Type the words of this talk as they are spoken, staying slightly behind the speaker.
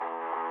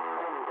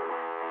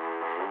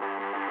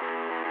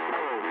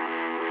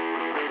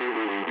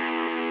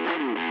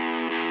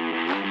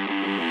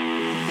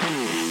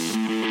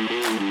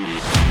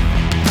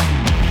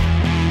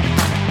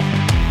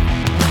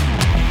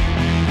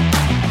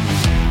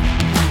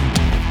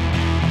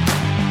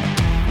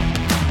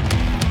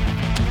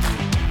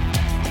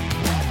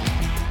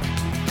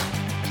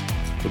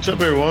What's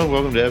up, everyone?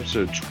 Welcome to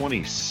episode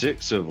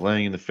 26 of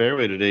Laying in the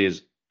Fairway. Today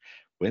is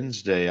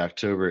Wednesday,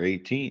 October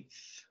 18th.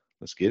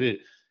 Let's get it.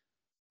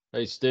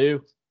 Hey,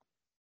 Stu.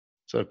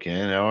 What's up,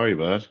 Ken? How are you,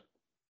 bud?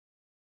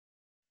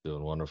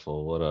 Doing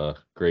wonderful. What a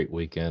great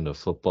weekend of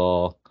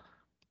football.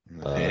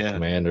 Yeah.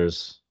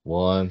 Commanders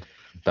won,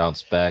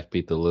 bounced back,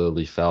 beat the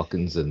lowly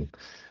Falcons, and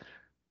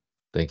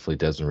thankfully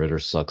Desmond Ritter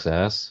sucks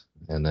ass.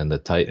 And then the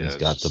Titans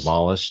got Yes.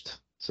 demolished,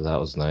 so that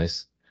was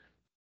nice.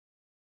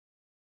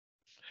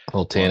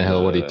 Old One of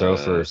Tannehill, what did he throw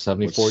the for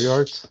 74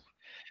 yards?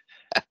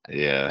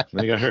 Yeah,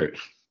 they got hurt.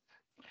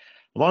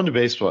 I'm on to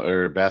baseball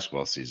or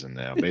basketball season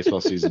now. Baseball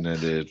season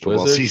ended.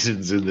 Football Wizards?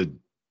 season's in the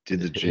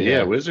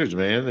Yeah. Wizards,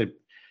 man. They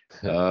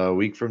a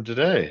week from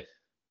today,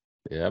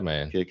 Yeah,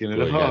 man. kicking it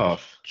Well, you got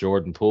off.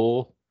 Jordan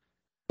Poole,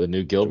 the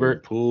new Jordan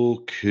Gilbert.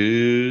 Poole,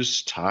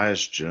 Kuz,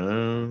 Tyus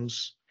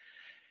Jones.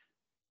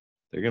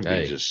 They're gonna be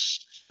Hey,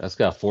 just that's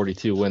got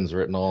 42 wins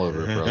written all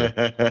over it,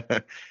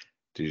 brother.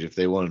 Dude, if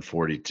they won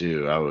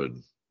 42, I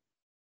don't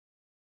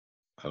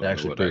know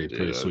Actually, what I'd pretty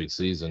do. sweet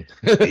season.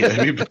 Yeah,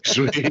 that'd be pretty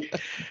sweet.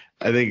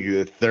 I think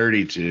the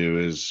 32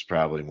 is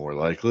probably more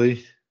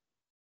likely.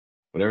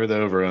 Whatever the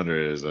over under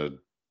is, I'd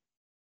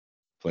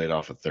play it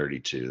off of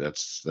 32.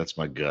 That's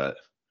my gut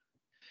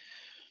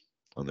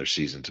on their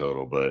season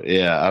total. But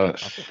yeah, I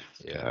don't.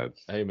 Yeah. God,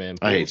 Hey, man.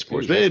 I hate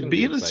sports. That's Man, gonna be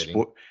being a exciting.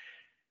 sport,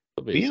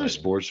 It'll be being a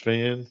exciting. sports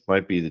fan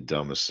might be the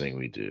dumbest thing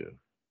we do.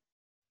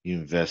 You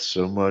invest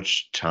so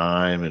much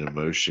time and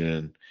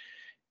emotion,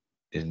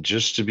 and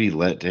just to be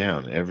let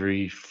down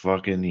every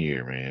fucking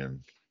year,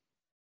 man.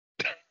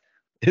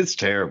 It's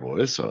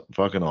terrible. It's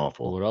fucking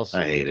awful. What else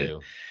I do we hate it.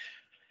 do?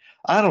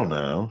 I don't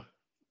know.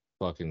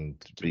 Fucking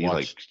To be like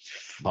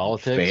watch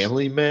politics?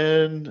 family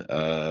men.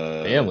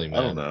 Family, I don't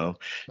man. know.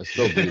 I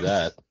still do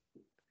that.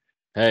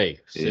 Hey,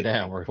 sit It-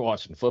 down. We're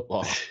watching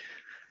football.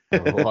 Or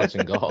we're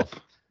watching golf.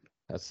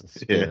 That's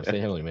being a Yeah.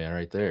 family man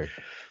right there.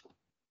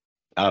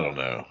 I don't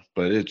know,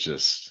 but it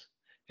just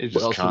What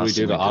else would we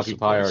do to constantly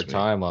occupy our disappoints me.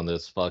 time on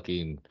this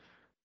fucking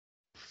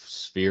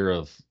sphere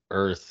of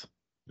Earth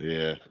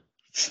Yeah.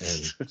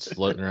 and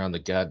floating around the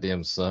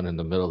goddamn sun in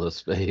the middle of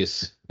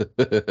space?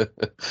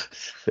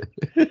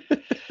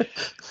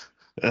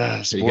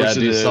 Sports You gotta it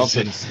do is.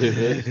 something,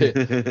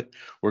 stupid.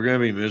 We're gonna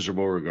be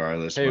miserable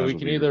regardless. Hey, Might as we well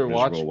can be either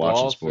watch miserable watching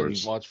golf and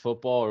sports. watch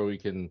football, or we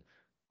can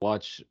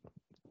watch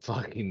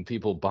fucking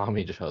people bomb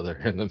each other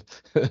in the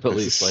Middle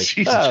East. Like,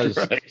 Jesus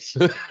Christ.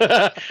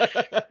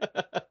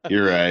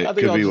 You're right. I think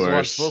Could I'll be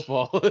just worse. watch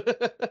football.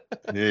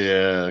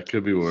 Yeah, it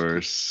could be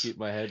worse. Keep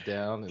my head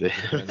down and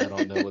pretend I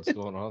don't know what's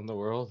going on in the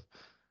world,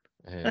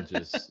 and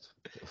just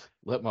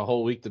let my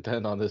whole week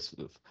depend on this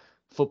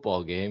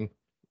football game.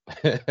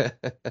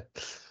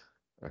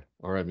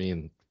 Or I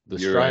mean, the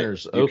You're right.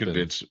 Shriners You Open.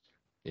 convince.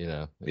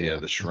 Yeah,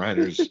 The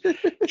Shriners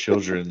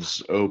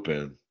Children's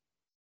Open.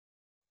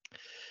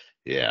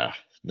 Yeah.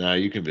 No,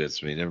 you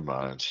convinced me. Never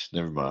mind.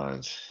 Never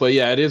mind. But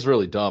yeah, it is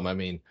really dumb. I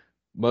mean,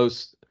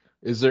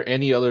 is there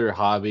any other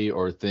hobby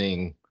or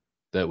thing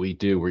that we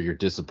do where you're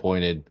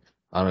disappointed?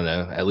 I don't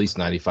know, at least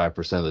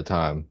 95% of the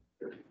time.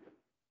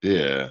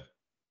 Yeah.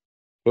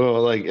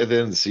 Well, like at the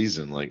end of the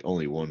season, like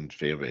only one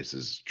fan base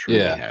is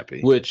truly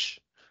happy. Which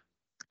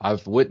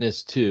I've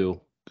witnessed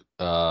too.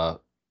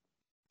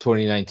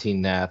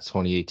 2019 Nats,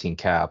 2018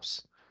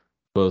 Caps,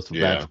 both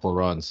magical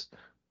runs.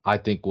 I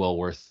think well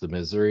worth the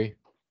misery.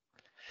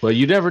 But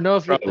you never know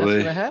if that's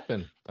going to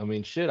happen. I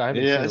mean, shit, I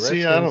haven't seen the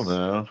Redskins. I don't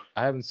know.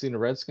 I haven't seen the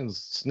Redskins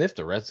sniff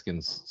the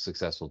Redskins'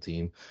 successful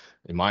team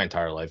in my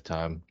entire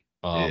lifetime.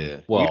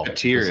 Well,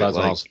 besides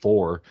when I was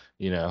 4,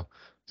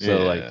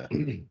 So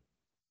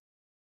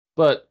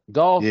but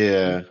golf,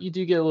 you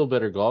do get a little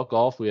better golf.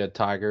 Golf, we had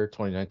Tiger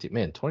 2019.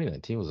 Man,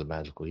 2019 was a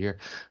magical year.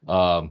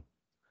 Or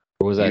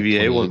was that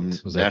UVA won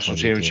national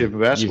championship in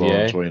basketball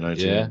in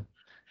 2019?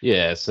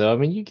 Yeah. So I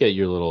mean, you get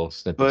your little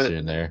snippets here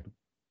and there.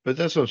 But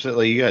that's what I'm saying.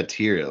 Like, you got to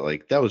tier it.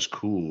 Like, that was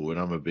cool, and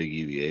I'm a big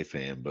UVA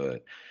fan,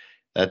 but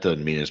that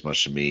doesn't mean as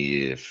much to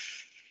me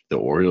if the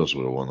Orioles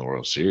would have won the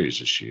World Series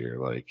this year.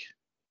 Like,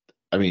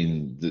 I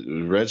mean,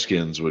 the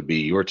Redskins would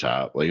be your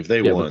top. Like, if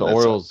they won, but the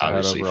Orioles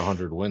had over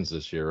 100 wins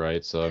this year,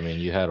 right? So I mean,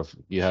 you had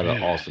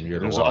an awesome year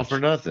to watch. It was all for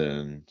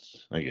nothing,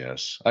 I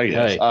guess.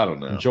 Hey, I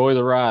don't know. Enjoy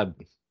the ride.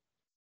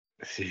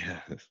 Yeah,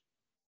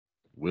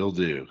 will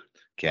do,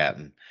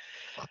 Captain.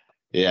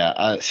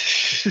 Yeah,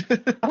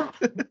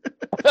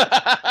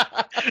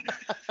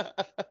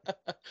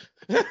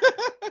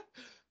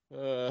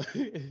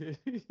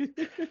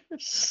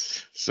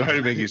 sorry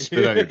to make you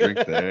spit out your drink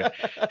there.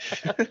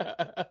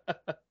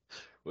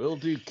 Will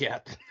do,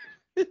 Captain.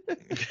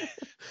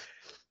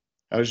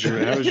 How was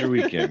your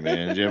weekend,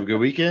 man? Did you have a good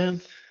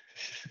weekend?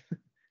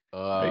 You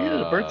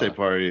had a birthday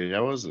party.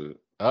 How was it?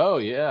 Oh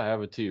yeah, I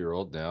have a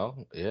 2-year-old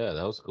now. Yeah,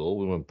 that was cool.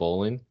 We went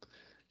bowling.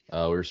 We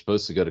were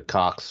supposed to go to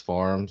Cox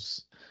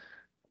Farms,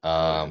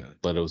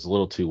 but it was a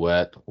little too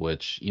wet.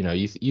 Which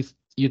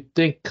you'd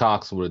think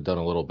Cox would have done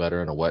a little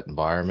better in a wet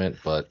environment,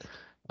 but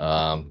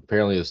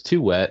apparently it was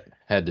too wet.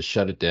 Had to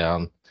shut it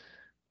down.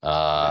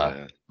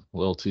 a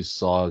little too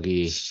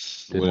soggy.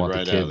 Didn't want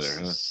right the kids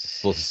there,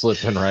 huh?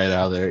 slipping right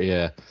out there.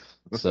 Yeah.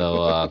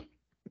 So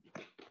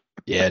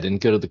yeah,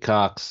 didn't go to the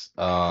Cox.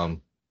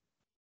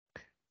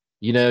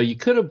 You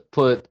could have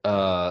put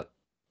the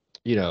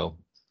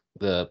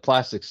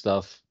plastic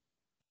stuff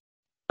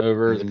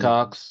over the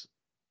Cox,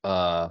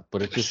 but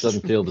it just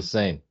doesn't feel the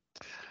same.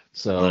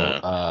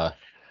 So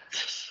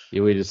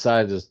yeah, we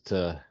decided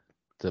to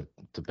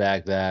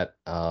bag that.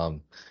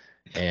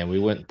 And we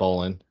went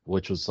bowling,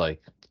 which was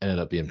ended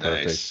up being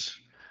perfect.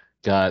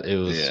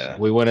 Nice.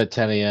 We went at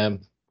 10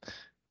 a.m.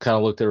 Kind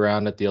of looked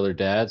around at the other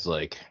dads,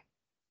 like,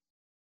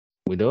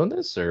 we doing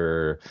this,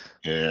 or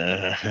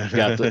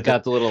got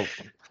the little,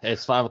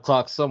 it's 5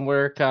 o'clock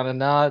somewhere kind of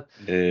nod.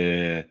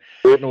 Yeah.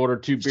 Wouldn't order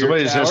 2 beer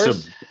Somebody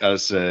towers.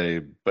 has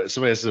to but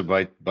somebody has to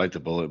bite the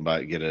bullet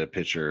and get a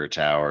pitcher or a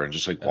tower and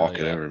just walk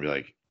it over and be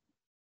like,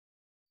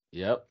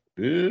 yep.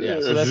 Yeah,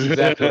 so that's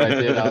exactly what I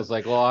did. I was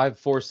like, well, I've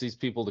forced these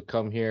people to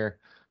come here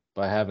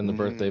by having the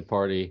birthday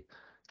party.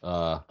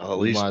 I'll at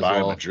least buy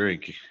them a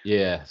drink.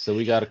 Yeah, so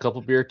we got a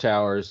couple beer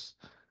towers.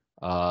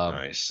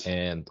 Nice.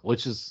 And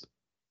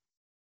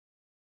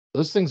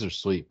those things are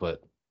sweet,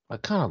 but I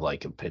kind of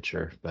like a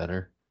pitcher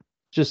better.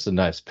 Just a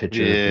nice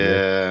pitcher.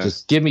 Yeah.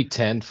 Just give me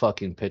 10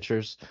 fucking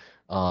pitchers.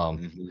 It's a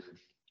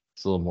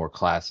little more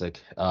classic.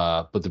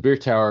 But the beer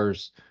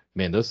towers,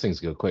 man, those things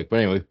go quick. But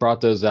anyway, we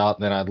brought those out,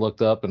 and then I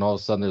looked up, and all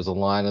of a sudden there's a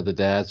line of the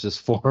dads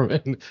just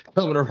forming,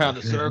 coming around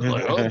the circle,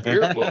 like, oh,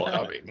 beer, well,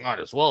 I mean, might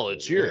as well,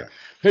 it's here.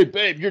 Hey,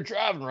 babe, you're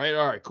driving, right?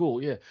 All right,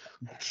 cool, yeah.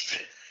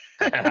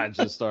 And I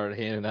just started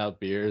handing out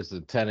beers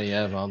at 10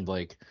 a.m. I'm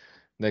like,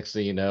 next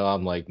thing you know,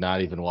 I'm like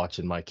not even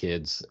watching my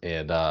kids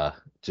and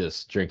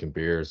just drinking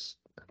beers,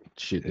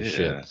 shooting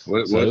shit.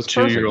 What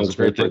 2-year-old's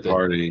birthday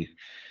party?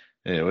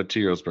 Yeah, what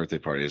 2-year-old's birthday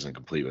party isn't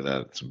complete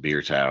without some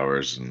beer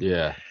towers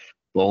and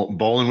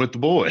bowling with the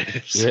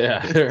boys?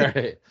 Yeah,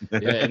 right.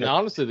 Yeah, and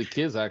honestly, the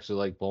kids actually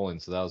like bowling,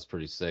 so that was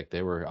pretty sick.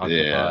 They were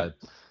occupied,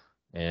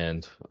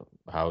 and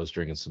I was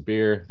drinking some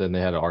beer. Then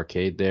they had an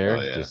arcade there.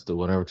 Oh, yeah. Just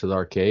went over to the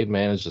arcade.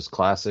 Man, it's just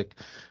classic,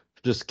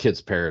 just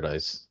kids'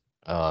 paradise.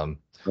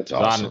 That's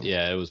awesome.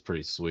 It was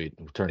pretty sweet.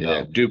 It turned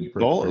out, dude,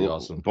 pretty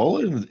awesome.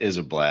 Bowling is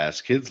a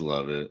blast. Kids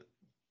love it.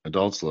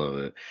 Adults love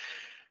it.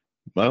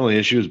 My only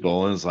issue is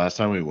bowling is last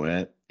time we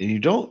went, and you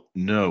don't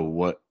know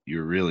what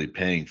you're really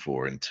paying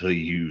for until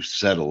you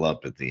settle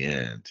up at the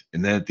end.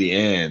 And then at the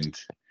end,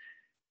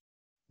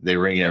 they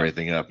ring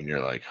everything up, and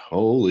you're like,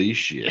 holy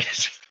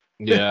shit.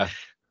 Yeah.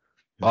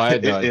 I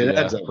had no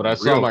idea, but I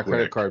saw my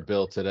credit card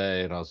bill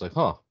today, and I was like,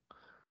 huh.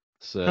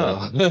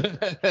 So,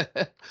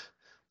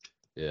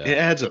 yeah. It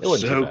adds up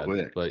so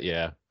quick. But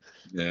yeah.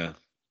 Yeah.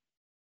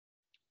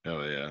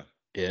 Oh, yeah.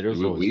 Yeah, it was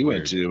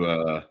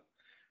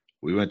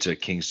we went to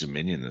King's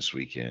Dominion this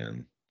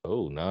weekend.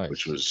 Oh, nice.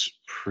 Which was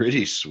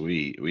pretty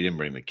sweet. We didn't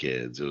bring the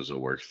kids. It was a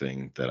work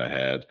thing that I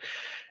had.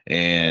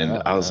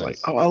 And I was like,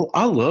 oh,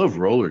 I love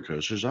roller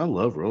coasters. I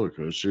love roller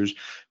coasters.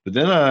 But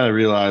then I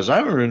realized I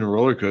haven't ridden a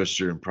roller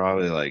coaster in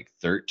probably like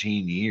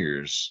 13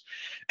 years.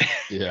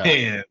 Yeah.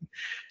 And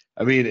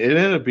I mean, it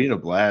ended up being a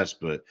blast.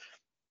 But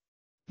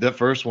that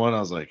first one, I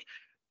was like,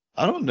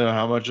 I don't know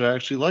how much I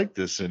actually like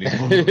this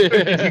anymore. You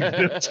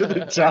get up to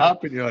the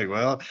top and you're like,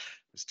 well,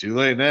 it's too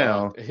late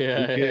now. Who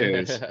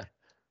cares?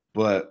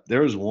 But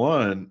there was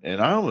one,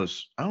 and I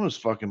almost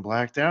fucking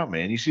blacked out,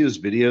 man. You see those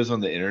videos on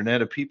the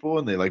internet of people,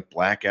 and they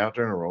black out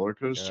during a roller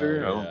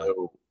coaster. I don't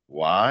know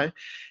why.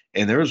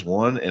 And there was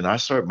one, and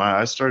my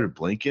eyes started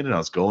blinking, and I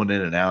was going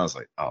in and out. I was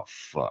like, oh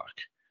fuck,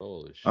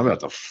 holy shit, I'm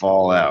about to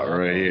fall out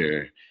right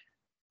here.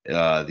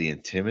 The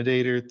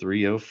Intimidator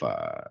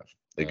 305.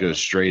 It goes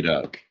straight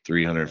up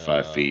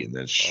 305 feet and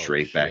then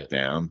straight back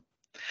down.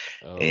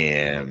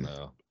 And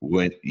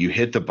when you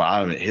hit the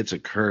bottom, it hits a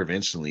curve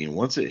instantly. And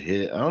once it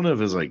hit, I don't know if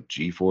it's like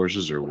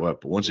G-forces or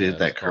what, but once it hit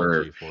that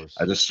curve,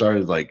 I just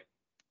started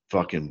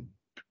fucking,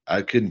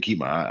 I couldn't keep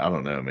my eye. I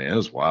don't know, man. It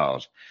was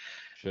wild.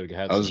 Should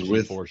have had some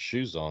G-force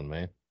shoes on,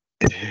 man.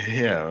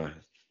 Yeah,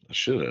 I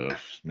should have.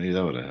 Maybe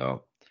that would have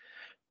helped.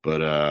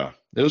 But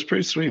it was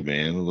pretty sweet,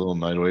 man. A little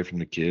night away from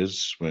the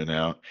kids. Went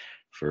out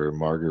for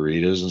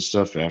margaritas and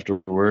stuff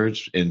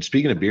afterwards. And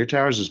speaking of beer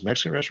towers, this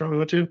Mexican restaurant we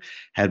went to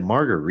had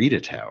margarita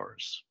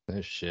towers.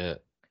 Oh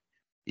shit.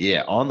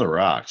 Yeah, on the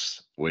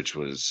rocks, which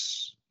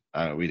was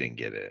we didn't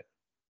get it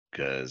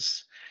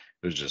because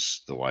it was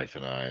just the wife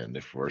and I, and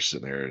if we're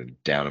sitting there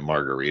down in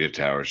margarita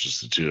towers,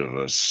 just the two of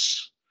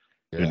us,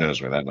 who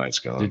knows where that night's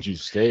going. Did you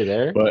stay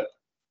there? But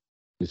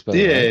we got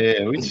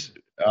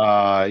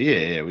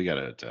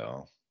a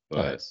hotel.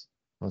 But nice.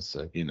 Let's see.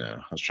 I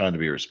was trying to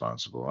be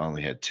responsible. I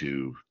only had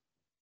 2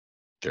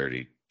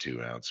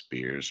 32-ounce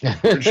beers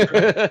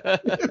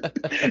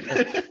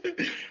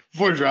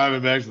before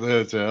driving back to the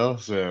hotel.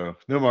 So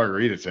no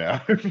margarita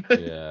tower.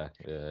 Yeah.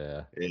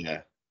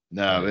 No,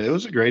 nice. But it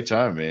was a great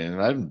time, man.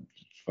 I'm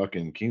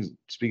fucking Kings.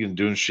 Speaking of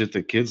doing shit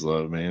that kids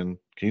love, man.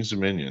 King's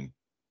Dominion,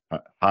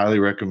 highly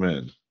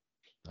recommend.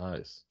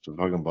 Nice. It's a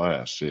fucking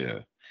blast. Yeah.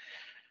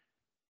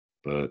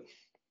 But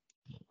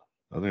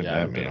other than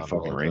that, man,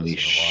 fucking rainy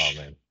shit,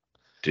 man.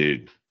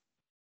 Dude,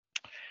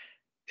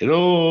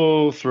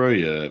 It'll throw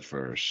you at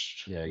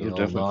first. Yeah, get It'll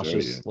a little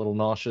definitely throw you.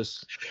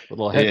 nauseous,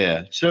 little head,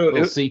 Yeah. So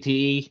little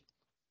CTE.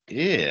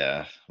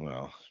 yeah,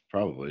 well,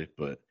 probably,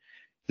 but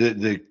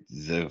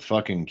the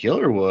fucking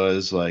killer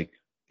was like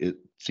it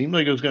seemed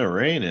like it was gonna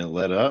rain and it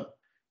let up,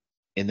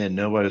 and then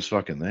nobody was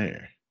fucking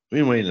there. We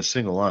didn't wait in a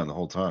single line the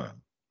whole time.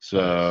 Nice.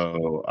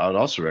 So I would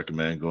also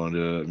recommend going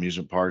to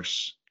amusement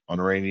parks on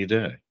a rainy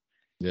day.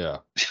 Yeah.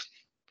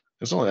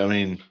 It's only, I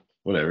mean,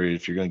 whatever.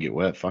 If you're gonna get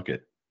wet, fuck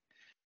it.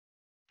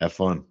 Have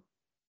fun.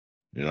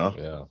 You know?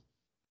 Yeah.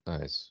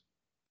 Nice.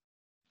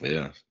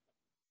 Yeah.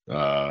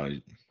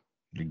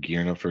 You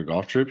gearing up for a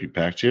golf trip? You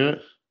packed yet?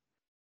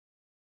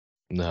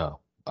 No,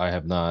 I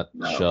have not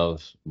No.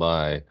 shoved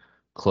my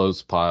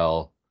clothes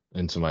pile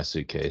into my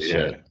suitcase Yeah.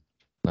 yet.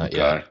 Not Okay.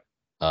 yet.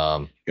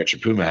 Got your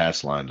Puma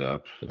hats lined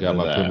up. I I got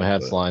know my Puma that,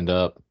 hats but lined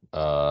up.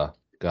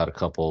 Got a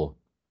couple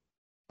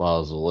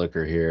bottles of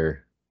liquor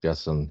here. Got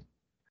some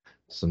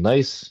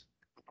nice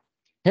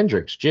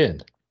Hendrix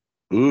gin.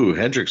 ooh,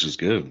 Hendrix is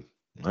good.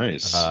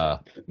 Nice.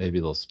 Maybe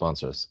they'll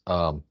sponsor us.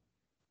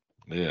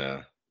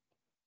 Yeah.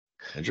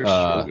 Hendrix is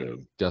real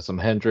good. Got some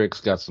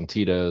Hendrix, got some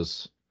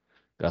Tito's,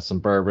 got some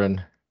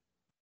bourbon.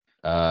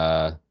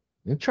 And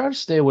try to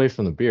stay away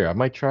from the beer. I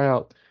might try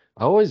out.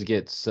 I always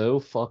get so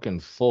fucking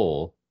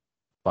full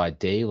by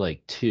day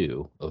like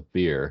 2 of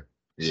beer.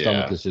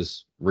 Stomach Yeah. is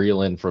just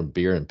reeling from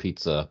beer and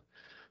pizza.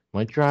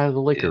 Might try the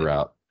liquor Yeah.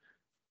 route.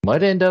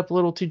 Might end up a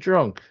little too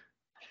drunk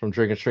from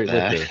drinking straight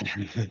liquor.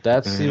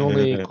 That's the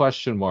only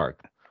question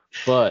mark.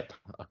 But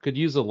I could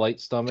use a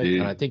light stomach,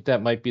 and I think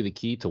that might be the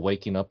key to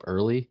waking up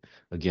early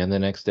again the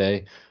next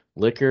day.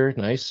 Liquor,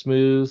 nice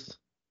smooth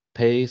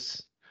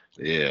pace.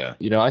 Yeah.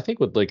 You know, I think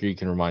with liquor you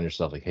can remind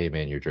yourself like, hey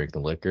man, you're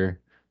drinking liquor.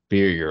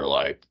 Beer, you're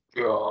like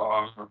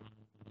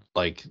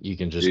you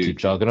can just keep Dude,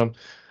 chugging them.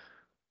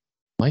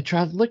 Might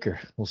try the liquor.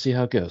 We'll see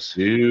how it goes.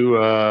 do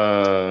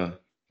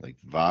like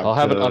I'll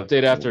have an vodka,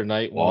 update after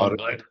night water.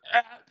 1.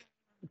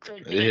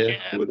 Like, Yeah,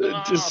 what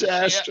a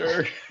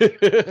disaster.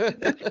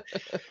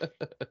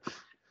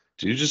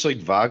 Dude, just like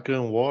vodka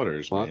and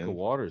waters, Vodka man.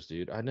 waters,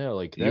 dude. I know,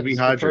 like You be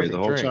that's the hydrated the perfect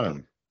whole drink.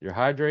 time. You're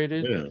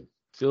hydrated, Yeah.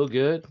 feel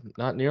good,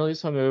 not nearly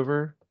as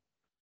hungover.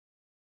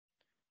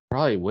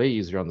 Probably way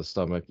easier on the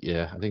stomach.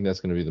 Yeah, I think that's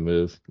gonna be the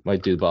move.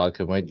 Might do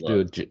vodka, might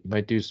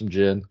do some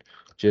gin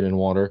and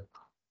water.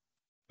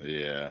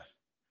 Yeah.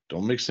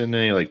 Don't mix in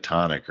any like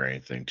tonic or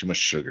anything. Too much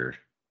sugar.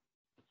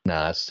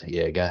 Nah,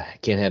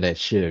 can't have that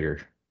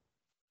sugar.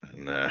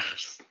 Nah.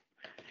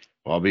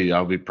 Well,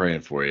 I'll be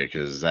praying for you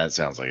because that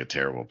sounds like a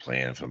terrible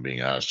plan. If I'm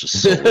being honest,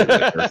 just solely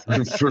liquor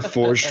for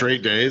 4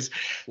 straight days.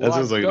 That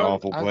sounds like an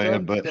awful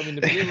plan. But I mean,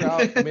 the beer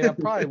route. I mean, I'm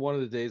probably one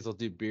of the days I'll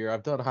do beer.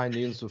 I've done high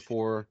noons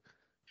before,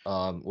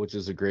 which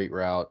is a great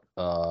route.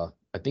 I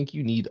think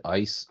you need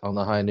ice on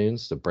the high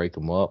noons to break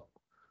them up,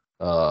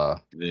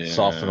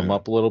 soften them yeah,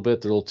 up a little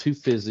bit. They're a little too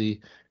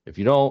fizzy. If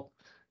you don't,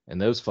 and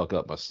those fuck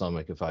up my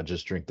stomach if I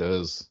just drink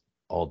those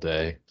all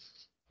day.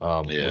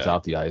 yeah.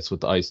 Without the ice.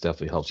 With the ice,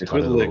 definitely helps Stick cut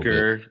with it a little bit.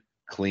 liquor,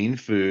 clean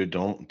food.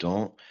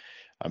 Don't.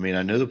 I mean,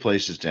 I know the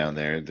places down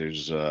there.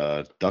 There's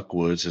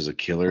Duckwoods has a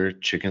killer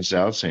chicken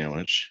salad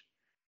sandwich.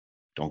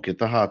 Don't get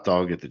the hot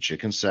dog. Get the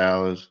chicken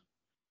salad.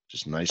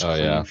 Just nice, Oh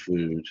clean yeah,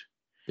 food.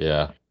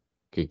 yeah,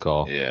 good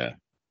call. Yeah.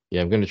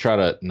 Yeah, I'm gonna try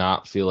to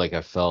not feel like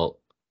I felt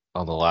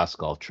on the last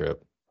golf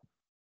trip.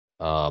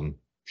 Um,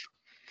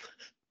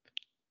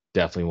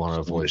 Definitely want to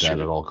Just don't avoid miss that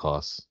your at all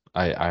costs.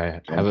 I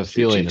have don't a miss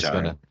your feeling tea it's time.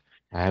 gonna.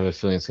 I have a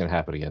feeling it's gonna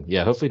happen again.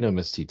 Yeah, hopefully no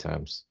missed tea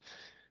times.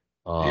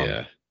 Um,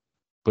 Yeah.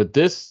 but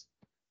this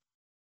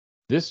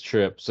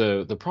trip,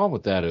 so the problem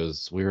with that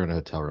is we were in a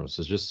hotel room,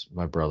 so it's just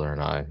my brother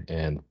and I,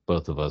 and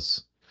both of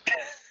us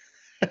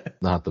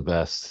not the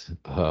best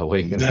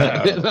waking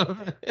up. No.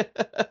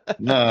 I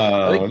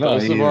No, think not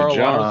both of you our and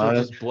alarms were John.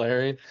 just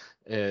blaring.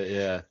 And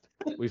yeah,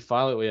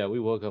 we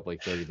woke up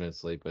like 30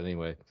 minutes late. But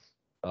anyway,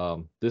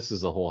 this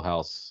is a whole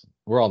house.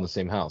 We're all in the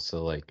same house,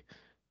 so like,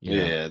 you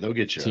know, Yeah, they'll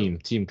get you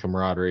up. team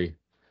camaraderie.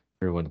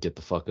 Everyone get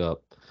the fuck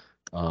up.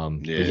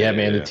 But yeah,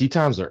 man, the Yeah. tea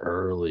times are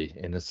early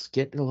and it's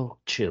getting a little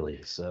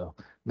chilly, so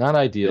not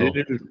ideal.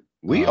 Dude,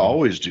 we Um,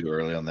 always do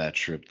early on that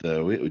trip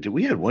though.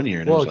 We had one year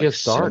and it well, was it like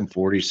gets dark.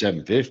 7:40,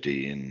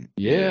 7:50, and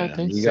Yeah, I yeah,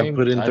 think you got same.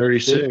 put in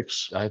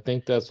 36. I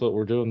think that's what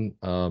we're doing.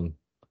 I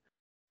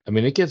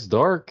mean, it gets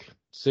dark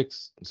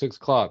 6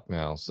 o'clock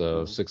now,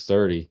 so Mhm.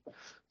 6:30.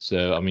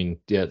 So I mean,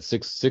 yeah,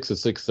 six to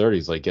 6:30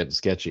 is like getting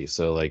sketchy.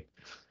 So like,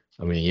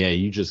 I mean, yeah,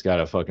 you just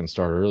gotta fucking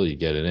start early to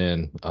get it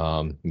in.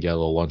 You got a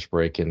little lunch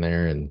break in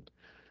there, and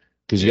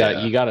because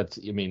Yeah. you gotta.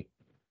 I mean,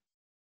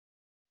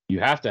 you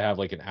have to have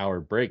like an hour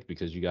break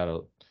because you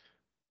gotta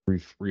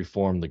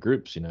reform the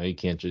groups. You know, you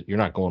can't just you're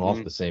not going off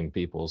Mhm. the same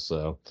people.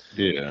 So,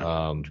 Yeah.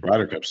 um,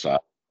 Ryder Cup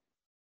style.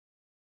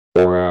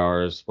 4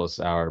 hours plus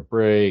hour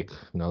break,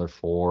 another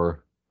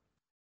 4.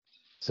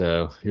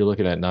 So you're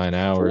looking at 9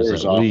 hours 4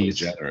 is at awfully least.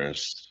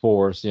 generous.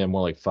 4, so yeah,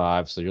 more like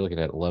 5. So you're looking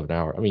at 11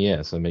 hours. I mean,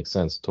 yeah, so it makes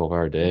sense.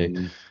 12-hour day,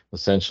 Hmm.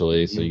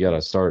 essentially. So you Hmm. got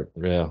to start,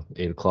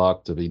 8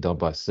 o'clock to be done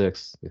by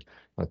 6,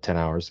 10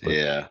 hours. But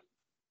Yeah.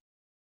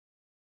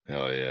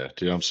 Hell yeah.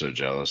 Dude, I'm so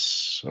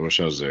jealous. I wish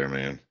I was there,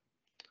 man.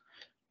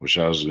 Wish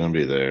I was going to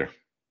be there.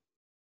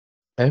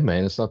 Hey,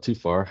 man, it's not too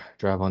far.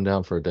 Drive on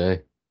down for a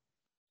day.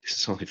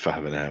 It's only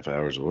 5.5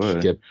 hours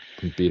away. Get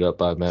beat up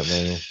by Matt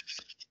Manuel.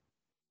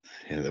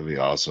 Yeah, that'd be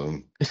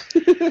awesome.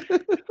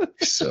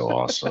 So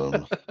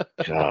awesome.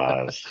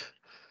 God.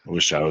 I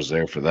wish I was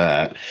there for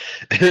that.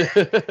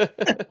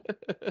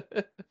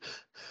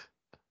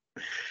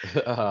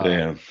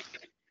 Damn.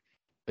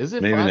 Is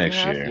it maybe 5.5?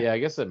 next year? Yeah, I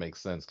guess that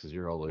makes sense because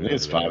you're all the way. I think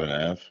it's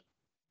 5.5.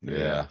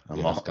 Yeah,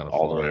 I'm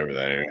all the way over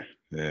there.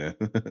 Yeah,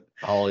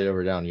 all the way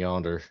over down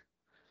yonder.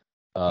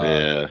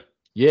 Yeah,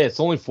 it's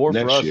only 4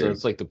 next for us, year. so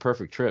it's like the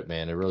perfect trip,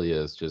 man. It really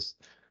is. Just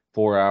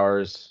 4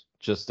 hours,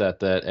 just at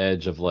that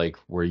edge of like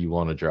where you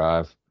want to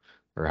drive,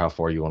 or how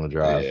far you want to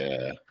drive.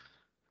 Yeah.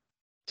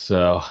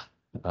 So,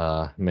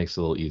 it makes it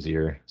a little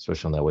easier,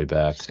 especially on that way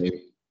back.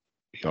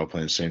 Y'all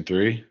playing the same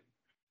 3?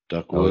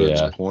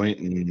 Duckwoods, Point,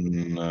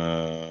 and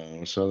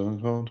what's the other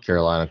one called?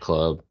 Carolina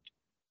Club.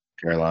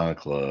 Carolina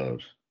Club.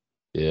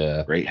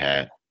 Yeah. Great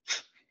hat.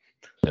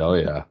 Oh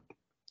yeah.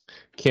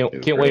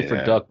 Can't wait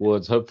for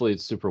Duckwoods. Hopefully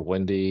it's super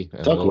windy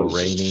and a little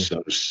rainy.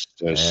 So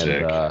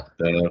sick.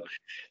 The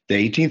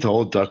 18th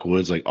hole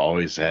Duckwoods like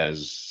always had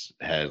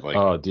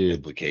like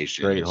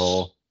implications. Great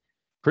hole.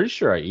 Pretty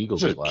sure I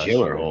eagled it last year.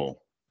 Killer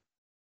hole.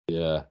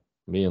 Yeah.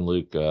 Me and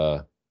Luke, I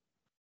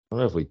don't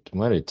know if we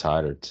might have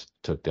tied or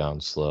took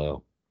down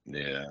slow.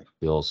 Yeah.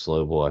 The old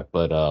slow boy.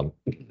 But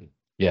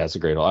yeah, it's a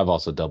great hole. I've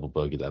also double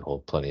bogeyed that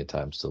hole plenty of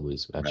times to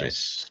lose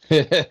matches.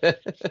 Nice.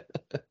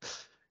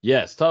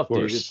 Yeah, it's tough,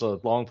 dude. It's a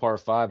long par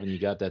 5, and you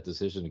got that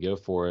decision to go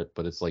for it,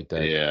 but it's like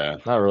that. Yeah,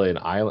 not really an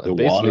island. The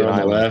basically water an on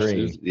island the left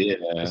green.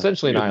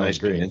 Essentially an island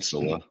green.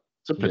 Peninsula.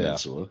 It's a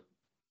peninsula.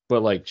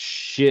 But like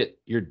shit,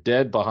 you're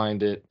dead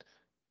behind it,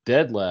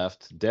 dead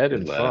left, dead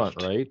in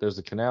front. Right? There's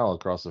a canal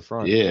across the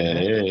front.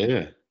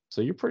 Yeah.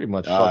 So you're pretty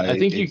much fucked. I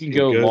think you can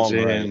go long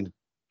right.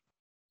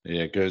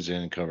 Yeah, it goes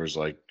in and covers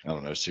like, I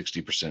don't know,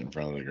 60% in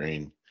front of the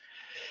green.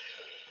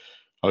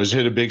 I always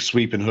hit a big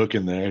sweeping hook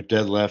in there.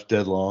 Dead left,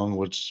 dead long.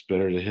 What's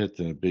better to hit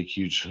than a big,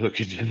 huge hook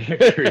in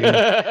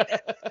the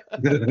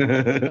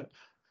green?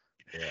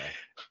 Yeah.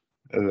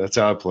 That's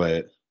how I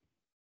play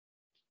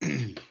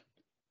it.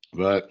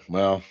 But,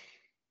 well,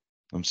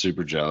 I'm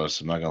super jealous.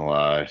 I'm not going to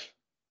lie.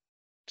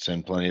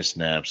 Send plenty of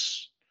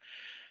snaps.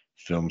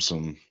 Film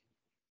some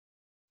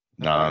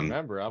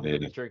remember, I'm going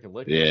to be drinking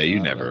liquor. Yeah, you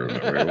never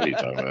remember. What are you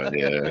talking about?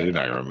 Yeah, you're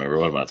not going to remember.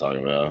 What am I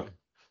talking about?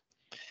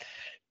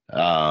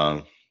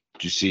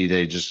 Did you see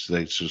they just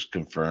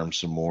confirmed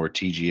some more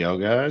TGL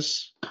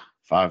guys?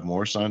 5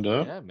 more signed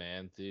up. Yeah,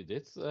 man, dude,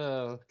 it's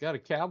got a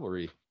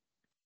cavalry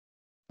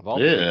of all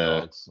the big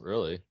dogs,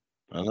 really.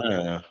 I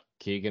know.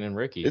 Keegan and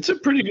Ricky. It's a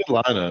pretty good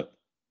lineup.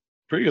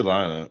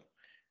 I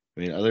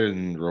mean, other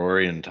than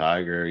Rory and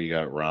Tiger, you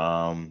got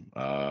Rahm,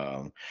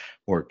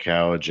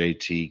 Morikawa,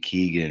 JT,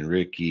 Keegan,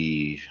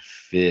 Ricky,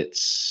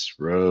 Fitz,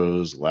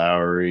 Rose,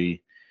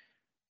 Lowry,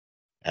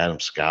 Adam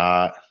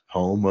Scott,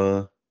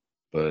 Homa.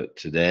 But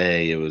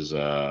today it was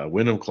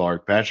Wyndham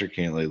Clark, Patrick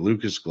Cantlay,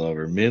 Lucas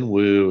Glover, Min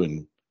Woo,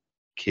 and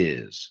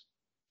Kiz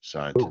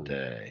signed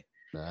today.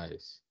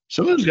 Nice.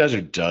 Some of those guys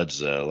are duds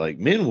though. Like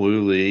Min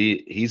Woo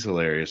Lee, he's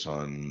hilarious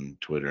on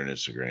Twitter and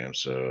Instagram.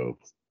 So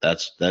that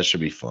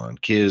should be fun.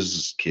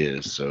 Kiz,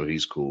 so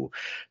he's cool.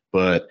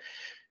 But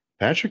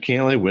Patrick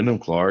Cantlay, Wyndham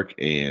Clark,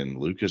 and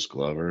Lucas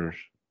Glover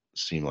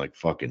seem like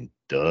fucking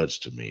duds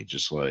to me.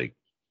 Just like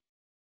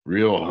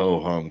real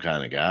ho-hum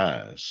kind of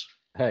guys.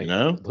 Hey, you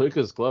know?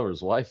 Lucas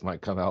Glover's wife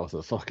might come out with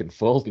a fucking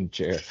folding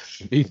chair.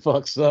 If he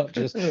fucks up,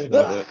 just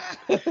damn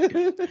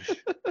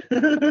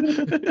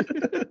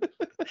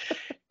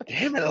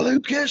it,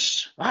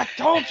 Lucas! I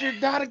told you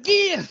not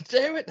again.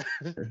 Damn it!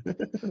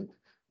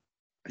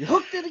 You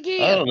hooked it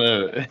again. I don't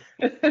know.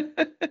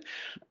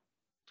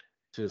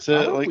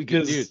 So, we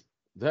could do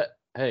that.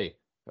 Hey,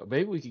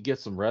 maybe we could get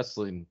some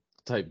wrestling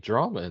type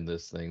drama in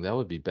this thing. That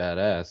would be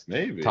badass.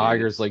 Maybe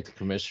Tiger's like the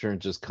commissioner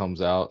and just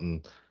comes out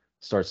and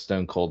starts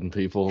stone colding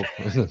people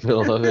in the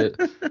middle of it.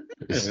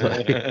 It's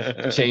like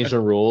change the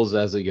rules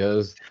as it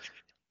goes.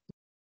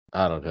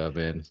 I don't know,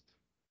 man.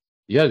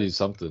 You gotta do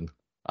something.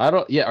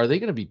 Are they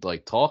gonna be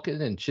like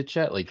talking and chit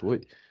chat? Like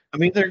what? I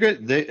mean, they're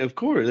good. Of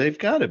course, they've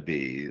got to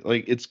be.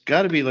 Like, it's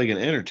got to be like an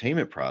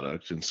entertainment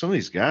product. And some of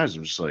these guys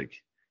are just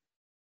like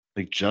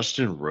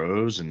Justin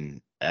Rose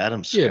and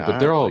Adam Scott. Yeah, but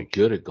they're all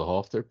good at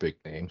golf. They're big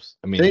names.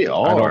 I mean, they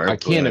are. I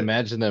can't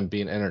imagine them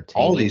being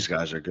entertaining. All these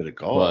guys are good at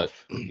golf.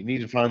 But you need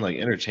to find like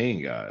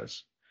entertaining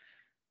guys.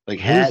 Like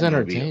who's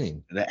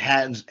entertaining?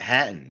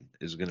 Hatton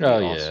is going to be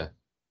awesome. Yeah.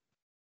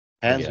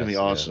 Hatton's going to be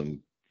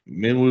awesome.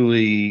 Minwoo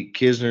Lee,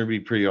 Kisner would be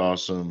pretty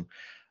awesome.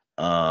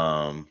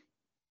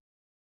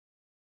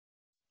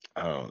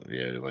 I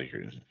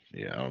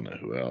don't know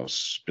who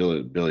else.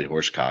 Billy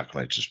Horsecock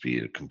might just be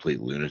a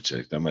complete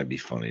lunatic. That might be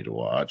funny to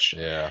watch.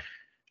 Yeah.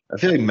 I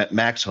feel like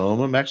Max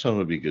Homa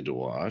would be good to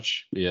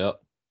watch.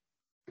 Yep.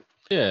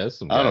 Yeah,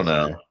 I don't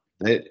know.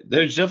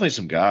 There's definitely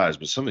some guys,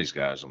 but some of these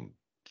guys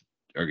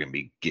are going to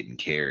be getting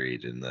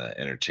carried in the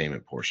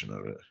entertainment portion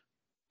of it.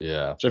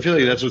 Yeah. So I feel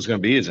like that's what's going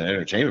to be as an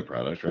entertainment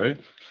product, right?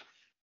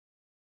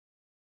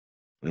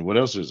 I mean, what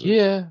else is it?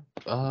 Yeah.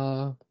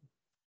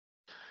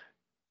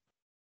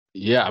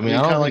 Yeah, I mean,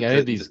 I kind don't of think like any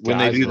of these when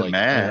they guys do are the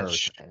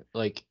match.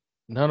 like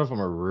none of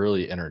them are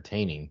really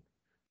entertaining.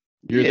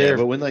 You're Yeah, there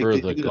but when like for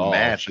they the do the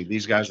match, golf. like,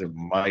 these guys are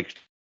mic'd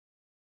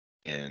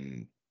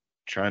and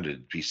trying to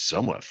be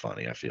somewhat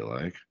funny, I feel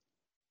like.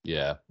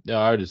 Yeah. Yeah,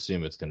 I would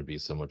assume it's going to be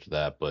so much of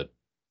that, but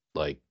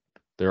like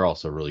they're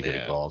also really good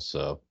at Yeah. golf,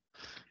 so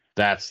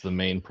that's the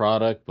main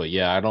product. But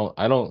yeah,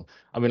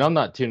 I mean, I'm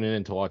not tuning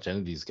in to watch any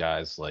of these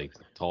guys like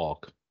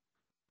talk.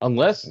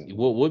 Unless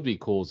what would be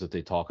cool is if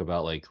they talk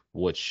about like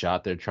what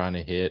shot they're trying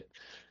to hit.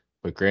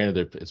 But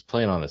granted, it's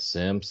playing on a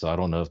sim, so I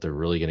don't know if they're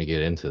really going to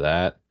get into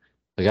that.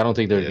 Like, I don't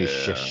think they'd be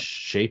Yeah.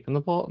 shaping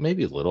the ball.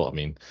 Maybe a little. I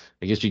mean,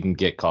 I guess you can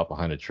get caught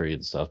behind a tree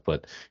and stuff,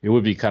 but it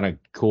would be kind of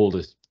cool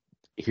to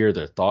hear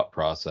their thought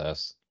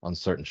process on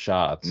certain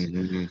shots.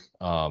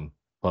 Mm-hmm.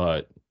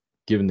 But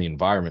given the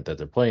environment that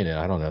they're playing in,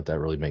 I don't know if that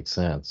really makes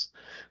sense.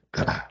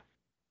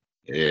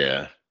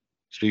 Yeah.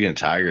 Speaking of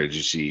Tiger, did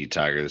you see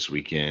Tiger this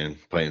weekend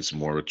playing some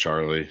more with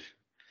Charlie?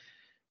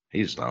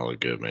 He does not look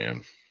good,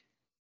 man.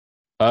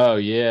 Oh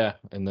yeah,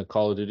 in the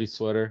Call of Duty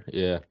sweater.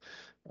 Yeah.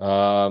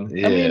 I mean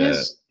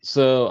Yeah.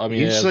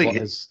 He's like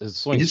his swing's his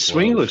slow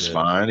swing as looks shit.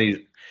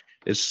 fine.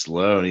 It's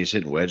slow and he's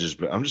hitting wedges,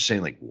 but I'm just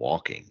saying, like,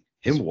 walking.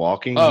 Him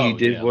walking, he Oh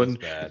did yeah, it looks one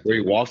bad, where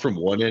he dude. walked from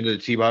one end of the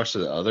tee box to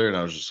the other, and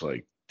I was just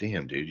like,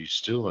 damn, dude, you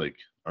still like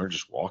aren't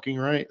just walking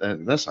right?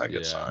 That's not a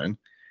good Yeah. sign.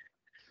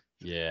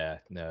 Yeah,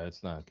 no,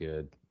 it's not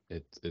good.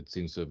 It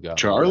seems to have gotten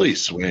Charlie's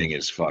worse. I swing mean,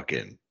 is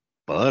fucking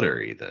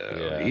buttery though.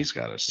 yeah. He's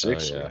got a Oh sick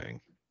yeah.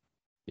 swing.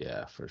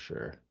 Yeah, for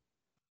sure.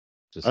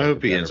 Just I like a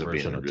hope he better ends up being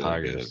version of really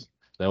good. Tigers.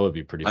 That would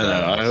be pretty I know.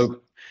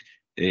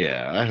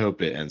 badass. I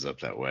hope it ends up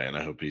that way, and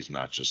I hope he's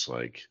not just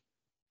like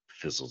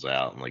fizzles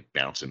out and like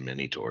bouncing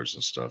mini tours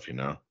and stuff, you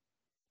know?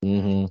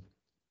 Hmm.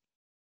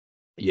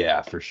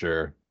 Yeah, for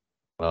sure.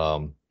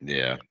 Um,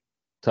 Yeah.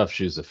 Tough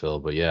shoes to fill,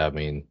 but yeah, I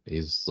mean,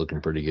 he's looking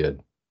pretty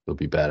good. He'll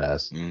be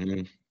badass.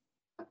 Mm-hmm.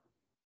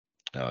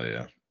 Oh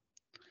yeah.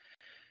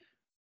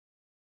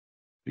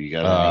 You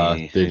got Did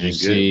you anything good?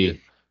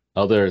 see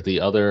the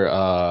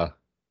other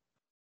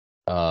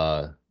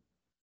uh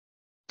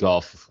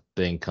golf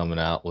thing coming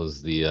out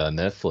was the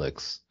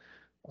Netflix,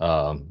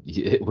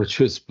 which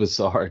was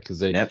bizarre because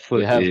they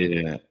Netflix. have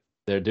Yeah.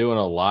 they're doing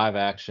a live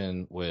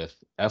action with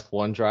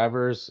F1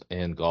 drivers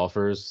and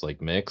golfers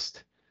like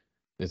mixed.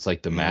 It's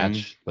like the Mm-hmm.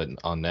 match, but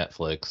on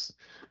Netflix.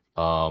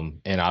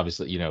 And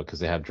obviously, because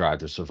they have Drive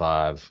to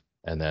Survive,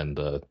 and then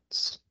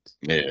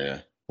Yeah.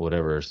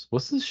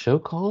 what's this show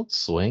called?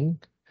 Swing?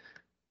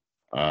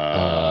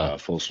 Uh,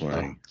 Full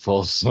swing.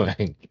 Full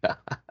Swing.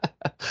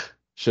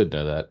 Should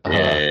know that.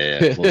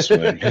 Yeah, full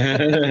swing.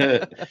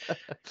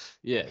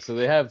 Yeah, so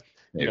they have,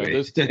 Maybe.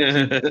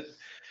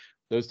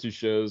 those two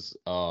shows.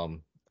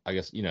 I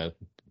guess,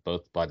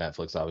 both by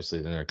Netflix, obviously,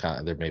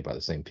 and they're made by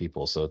the same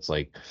people, so it's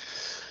like,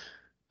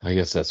 I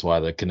guess that's why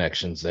the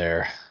connection's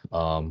there.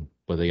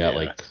 But they got Yeah.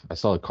 like I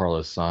saw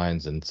Carlos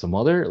Sainz and some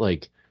other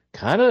like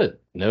kind of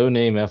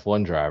no-name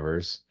F1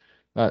 drivers,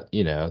 not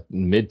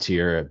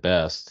mid-tier at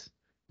best.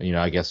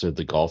 I guess they're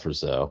the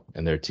golfers though,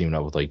 and they're teaming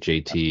up with like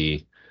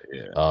JT,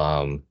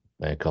 Yeah. and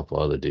a couple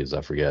other dudes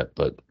I forget,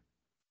 but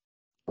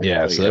I yeah,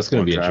 feel so like that's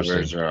gonna F1 be drivers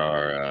interesting.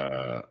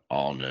 are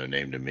all no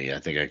name to me. I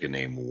think I can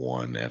name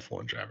one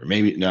F1 driver.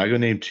 Maybe no, I go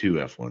name two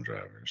F1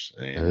 drivers,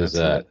 and Who's that's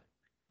that? it.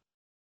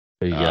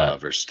 Who you got?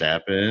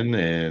 Verstappen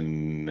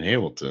and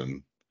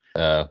Hamilton.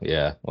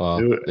 Yeah, well,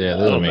 Who yeah, I they're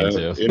the don't main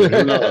know. two.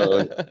 Who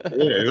knows?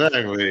 Yeah,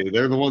 exactly.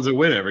 They're the ones that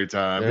win every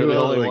time. They're Who the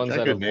else? only Like ones I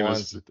that could have name won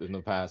us. in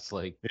the past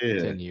like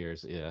Yeah, 10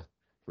 years. Yeah.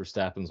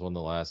 Verstappen's won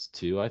the last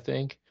two, I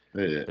think.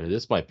 yeah. Or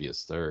this might be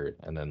his third.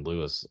 And then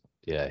Lewis,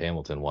 yeah,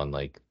 Hamilton won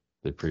like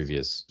the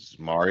previous Does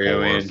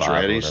Mario 4 or 5 or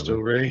Andretti still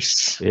whatever.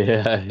 race?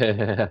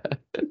 Yeah.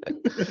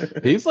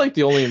 He's like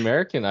the only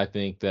American, I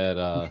think,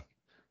 that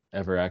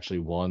ever actually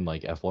won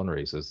like F1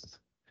 races.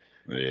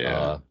 Yeah.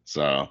 Uh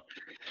So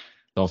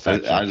don't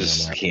fact I check me on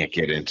just that. can't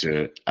get into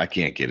it. I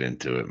can't get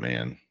into it,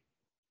 man.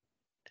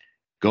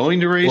 Going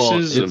to Well,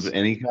 races of it's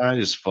any kind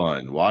is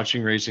fun.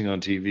 Watching racing on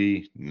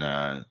TV,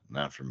 nah,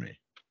 not for me.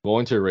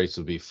 going to a race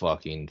would be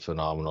fucking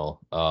phenomenal.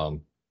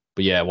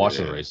 But yeah,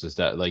 watching the Yeah. races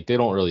that like they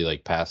don't really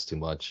like pass too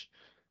much.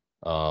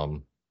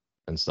 Um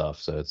and stuff.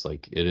 So it's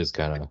like it is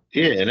kind of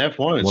Yeah, and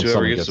F1 is once whoever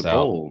someone gets the gets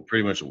out. pole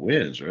pretty much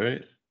wins,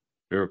 right?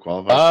 Whoever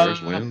qualifies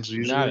first wins Not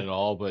usually. at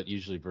all, but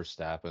usually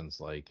Verstappen's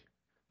like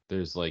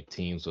there's like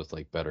teams with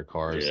like better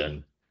cars Yeah,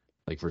 and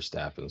like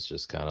Verstappen's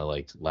just kind of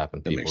like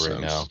lapping that people makes right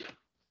sense. now.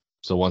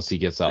 So once he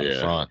gets out in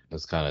Yeah. front,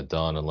 it's kind of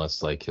done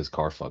unless like his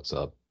car fucks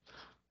up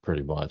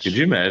pretty Could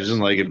you much. imagine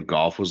like if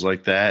golf was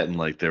like that and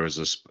like there was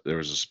a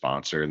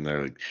sponsor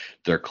and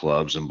their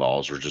clubs and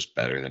balls were just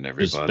better than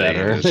Just everybody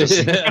and better. it's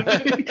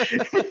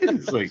just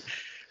it's like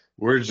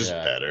we're just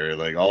Yeah. better.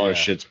 Like all our Yeah.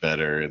 shit's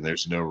better and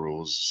there's no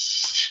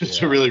rules to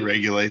Yeah. really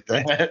regulate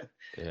that.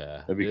 Yeah.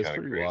 That'd be It's kind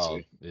of pretty wild.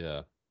 crazy.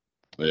 Yeah.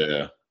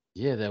 Yeah.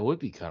 Yeah, that would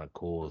be kind of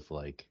cool if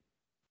like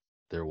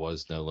there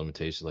was no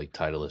limitation. Like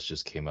Titleist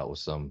just came out with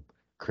some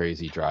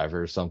crazy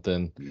driver or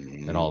something,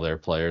 and all Mm-hmm. their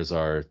players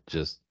are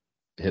just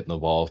hitting the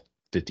ball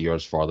 50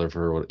 yards farther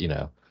for what,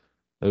 it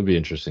would be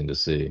interesting to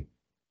see.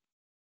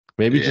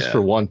 Maybe just for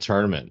Yeah. one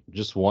tournament.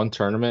 Just one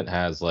tournament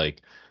has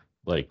like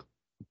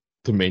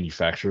the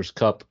manufacturer's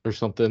cup or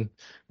something,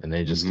 and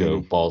they just go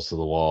Mm-hmm. balls to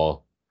the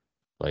wall,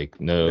 like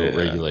no Yeah.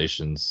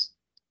 regulations.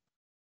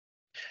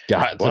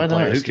 God, the Why not?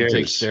 Who players can take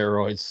cares?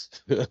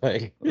 steroids.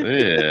 Like,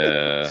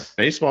 Yeah.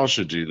 Baseball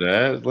should do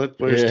that. Let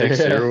players take yeah.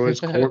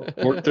 steroids,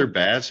 cork their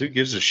bats. Who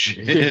gives a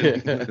shit?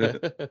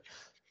 Yeah.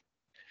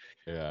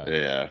 Yeah.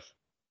 Yeah.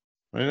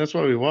 I mean, that's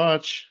why we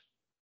watch.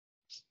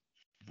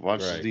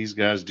 Watch Right. these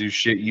guys do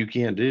shit you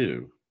can't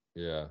do.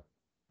 Yeah.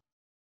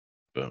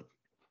 But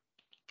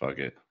fuck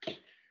it.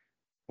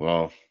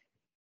 Well,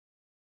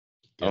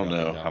 I Get don't up and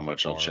know down how the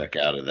much I'll farm. check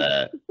out of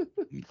that.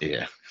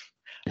 Yeah.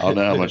 I don't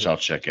know how much I'll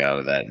check out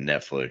of that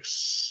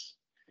Netflix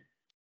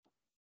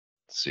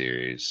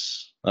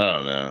series. I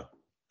don't know.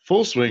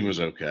 Full Swing was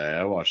okay.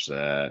 I watched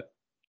that.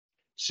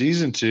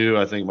 Season 2,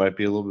 I think, might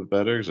be a little bit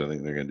better because I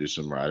think they're going to do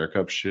some Ryder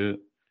Cup shit.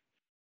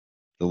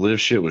 The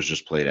live shit was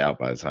just played out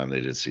by the time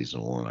they did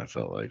season 1, I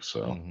felt like.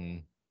 So,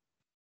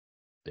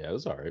 Yeah, it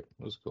was all right. It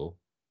was cool.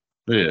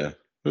 yeah,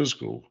 it was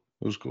cool.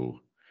 It was cool.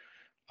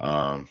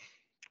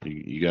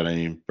 You got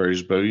any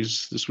birdies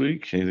bogeys this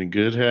week? Anything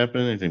good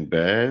happen? Anything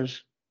bad?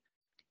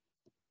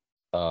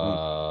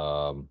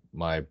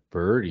 My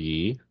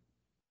birdie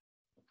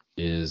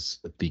is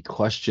the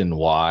question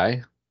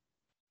why.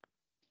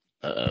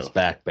 It's Uh-oh.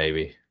 back,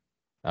 baby.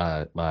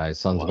 My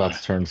son's about Why?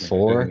 to turn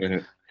 4,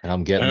 and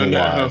I'm getting Oh the no.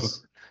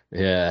 whys.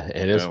 Yeah,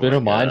 and it's Oh been my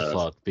a mind god.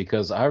 fuck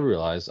because I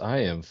realize I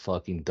am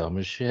fucking dumb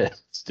as shit.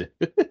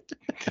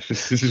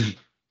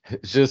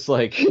 It's just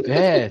like,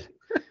 Dad,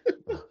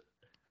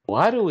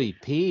 why do we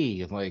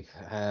pee? I'm like,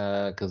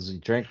 because we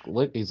drank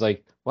He's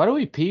like, why do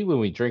we pee when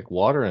we drink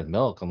water and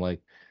milk? I'm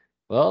like,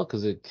 well,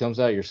 because it comes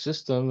out your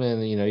system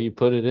and you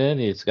put it in,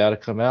 it's got to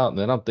come out. And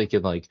then I'm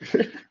thinking like,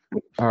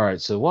 all right,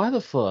 so why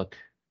the fuck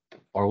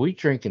are we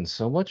drinking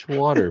so much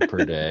water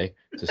per day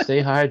to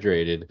stay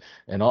hydrated,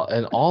 and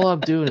all I'm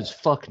doing is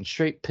fucking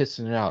straight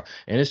pissing it out,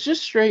 and it's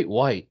just straight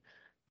white.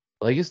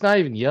 Like it's not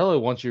even yellow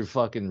once you're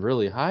fucking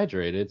really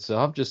hydrated. So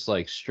I'm just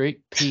like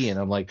straight peeing.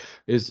 I'm like,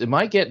 am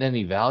I getting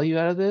any value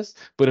out of this?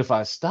 But if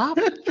I stop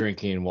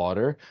drinking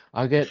water,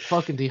 I get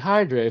fucking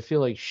dehydrated. I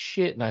feel like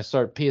shit, and I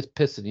start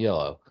pissing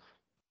yellow.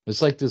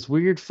 It's like this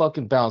weird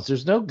fucking balance.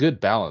 There's no good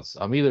balance.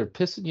 I'm either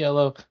pissing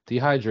yellow,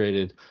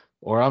 dehydrated,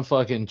 or I'm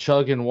fucking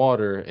chugging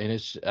water and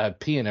I'm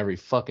peeing every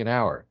fucking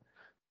hour.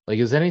 Like,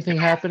 is anything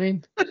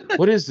happening?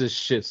 What is this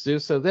shit, Stu?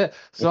 So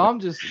I'm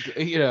just,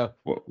 Why? You're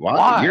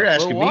why? But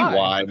asking me why?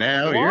 why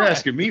now. You're Why?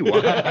 asking me why.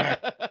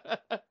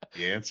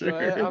 The So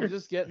I'm answer.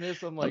 just getting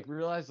this. I'm like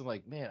realizing,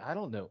 like, man, I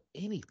don't know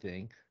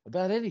anything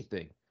about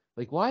anything.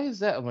 Like, why is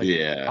that? I'm like, I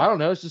Yeah. don't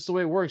know. It's just the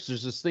way it works.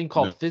 There's this thing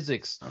called No.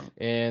 physics,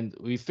 and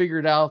we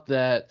figured out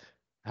that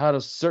how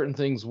does certain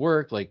things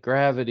work, like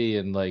gravity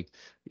and like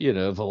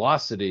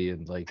velocity,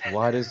 and like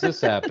why does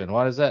this happen?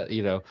 Why does that?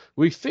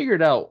 We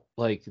figured out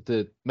like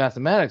the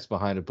mathematics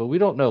behind it, but we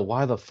don't know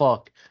why the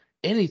fuck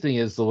anything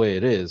is the way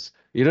it is.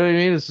 You know what I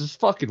mean? It's just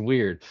fucking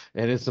weird.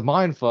 And it's a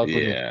mind fuck when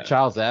your Yeah.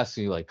 child's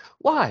asking you, like,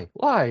 why?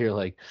 Why? You're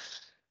like,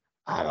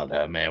 I don't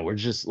know, man. We're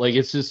just like,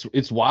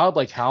 it's wild,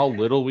 like how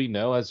little we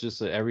know as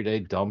just an everyday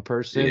dumb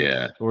person.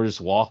 Yeah. We're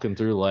just walking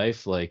through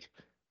life like,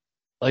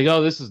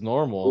 oh, this is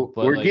normal,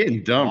 but We're like,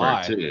 getting dumber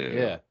why? too.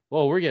 Yeah.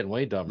 Well, we're getting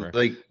way dumber.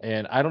 Like,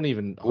 And I don't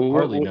even well,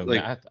 hardly know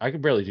like, math. I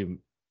can barely do no,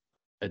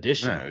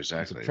 addition and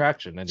exactly.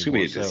 subtraction It's gonna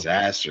be anymore. a So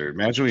disaster.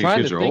 Imagine when your trying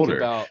to kids are think older.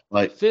 about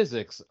Like,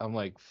 physics, I'm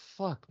like,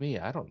 fuck me.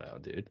 I don't know,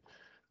 dude.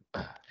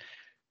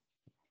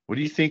 what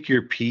do you think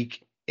your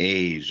peak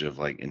age of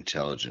like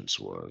intelligence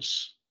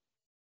was?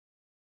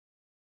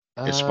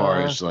 As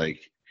far Uh, as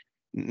like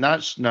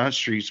not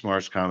street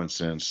smarts, common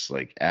sense,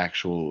 like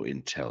actual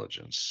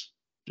intelligence.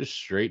 just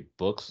straight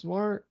book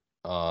smart.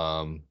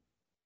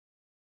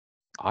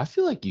 I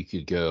feel like you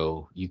could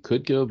go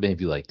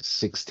maybe like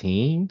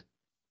 16.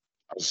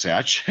 I would say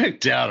I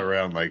checked out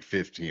around like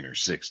 15 or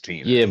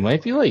 16, I Yeah, it feel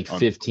might be like like, on book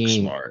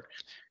 15, smart.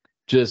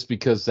 just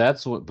because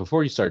that's what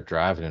before you start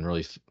driving and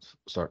really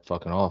start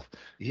fucking off.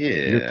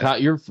 Yeah.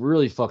 You're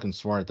really fucking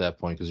smart at that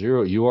point because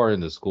you are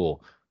into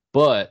school.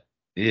 But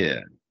Yeah.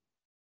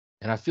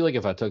 and I feel like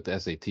if I took the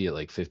SAT at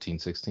like 15,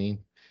 16,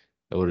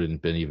 it would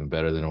have been even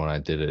better than when I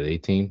did it at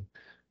 18.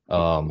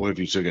 What if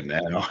you took it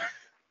now?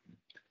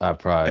 I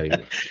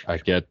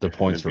get the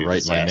points It'd for be a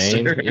writing my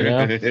disaster.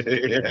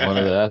 name, one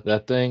of Yeah.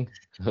 that thing,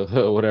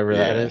 whatever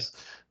that Yeah. is.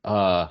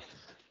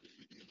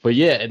 But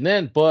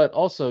yeah, but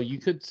also you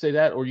could say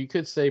that, or you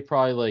could say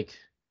probably like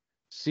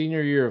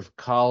senior year of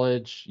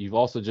college, you've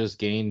also just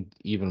gained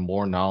even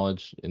more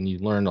knowledge and you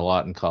learned a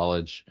lot in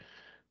college.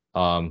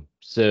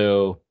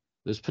 So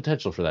there's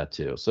potential for that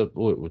too. So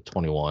with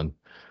 21,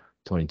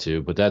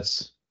 22, but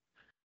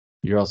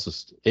you're also,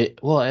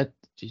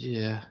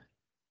 yeah.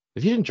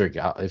 if you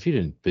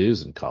didn't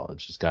booze in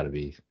college, it's got to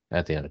be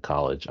at the end of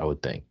college, I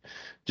would think.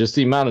 Just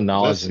the amount of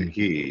knowledge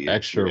and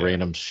extra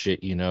random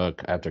shit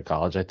after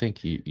college. I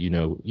think you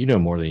know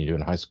more than you do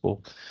in high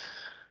school.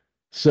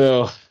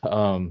 So,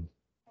 but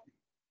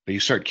you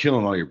start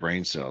killing all your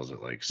brain cells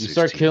at like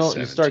 16,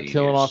 you start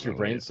killing off your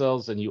brain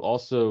cells, and you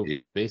also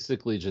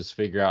basically just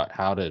figure out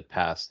how to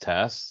pass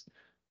tests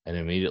and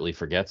immediately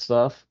forget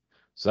stuff.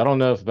 So I don't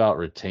know if about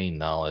retain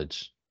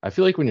knowledge. I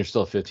feel like when you're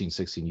still 15,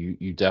 16,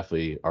 you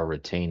definitely are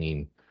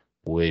retaining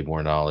way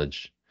more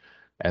knowledge.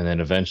 And then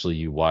eventually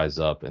you wise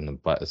up,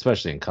 but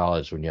especially in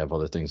college when you have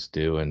other things to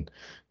do and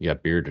you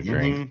got beer to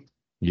drink,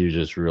 you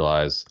just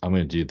realize I'm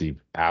going to do the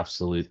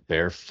absolute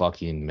bare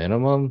fucking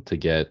minimum to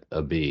get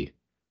a B,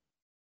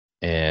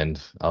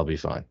 and I'll be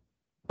fine,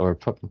 or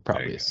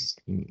probably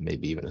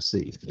maybe even a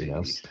C.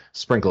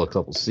 Sprinkle a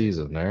couple C's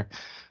in there,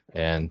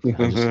 and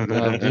I just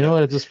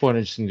what? At this point,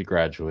 I just need to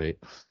graduate.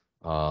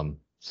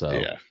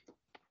 So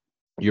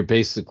you're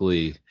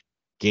basically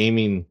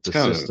gaming the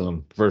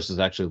system versus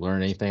actually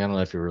learning anything. I don't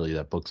know if you're really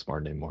that book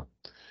smart anymore.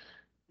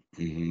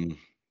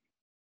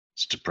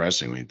 It's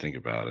depressing when you think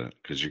about it,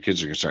 because your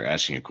kids are gonna start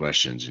asking you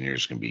questions, and you're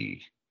just gonna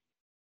be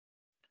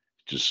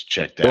just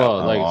checked out.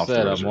 Well, like I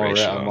said, I'm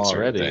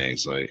already.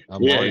 Things.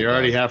 You're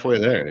already halfway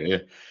there. Yeah.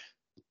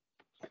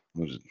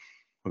 What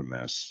a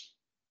mess.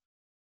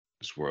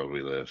 This world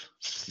we live.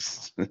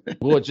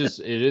 Well, it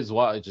is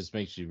wild. It just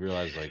makes you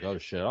realize, like, oh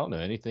shit, I don't know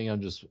anything.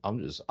 I'm just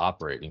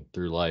operating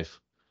through life.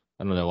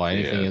 I don't know why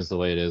anything is the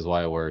way it is,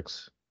 why it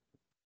works.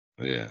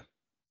 Yeah.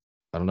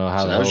 I don't know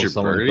how the hell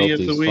someone built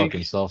these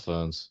fucking cell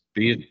phones.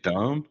 Being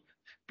dumb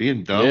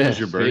is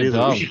your birdie of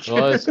the week.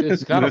 Well, it's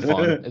kind of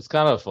fun. It's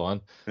kind of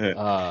fun.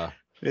 Yeah.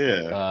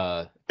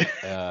 Yeah.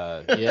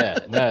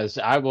 No,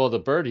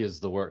 the birdie is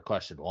the word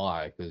question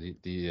why, because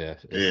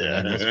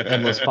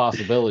endless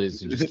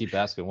possibilities. You just keep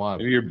asking why.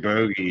 Maybe your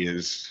bogey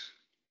is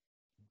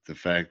the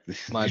fact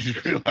that you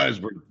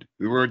realize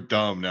we're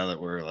dumb now that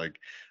we're like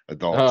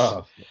adults.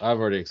 Oh, I've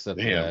already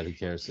accepted that. Who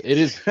cares? It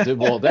is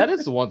well, that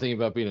is the one thing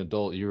about being an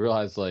adult. You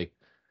realize, like,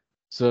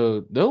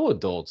 so no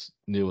adults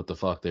knew what the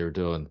fuck they were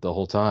doing the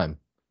whole time.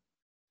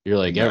 You're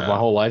like, my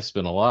whole life's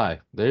been a lie.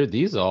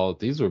 These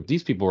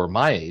people were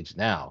my age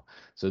now.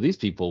 So these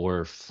people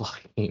were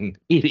fucking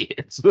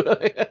idiots. And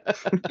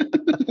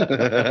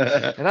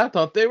I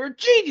thought they were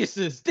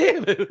geniuses.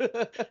 Damn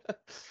it.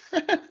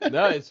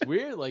 No, it's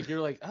weird. Like,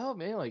 you're like, oh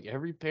man, like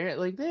every parent,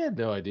 like, they had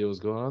no idea what was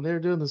going on. They were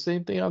doing the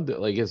same thing I'm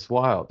doing. Like, it's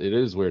wild. It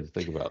is weird to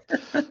think about.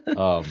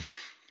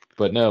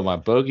 But no, my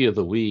bogey of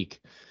the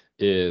week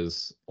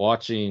is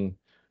watching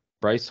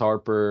Bryce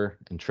Harper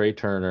and Trey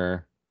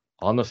Turner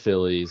on the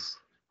Phillies,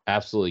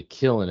 absolutely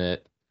killing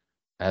it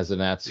as a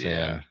Nats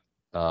fan.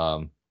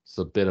 It's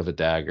a bit of a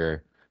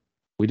dagger.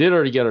 We did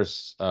already get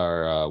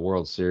our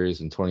World Series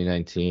in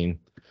 2019.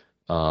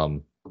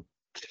 So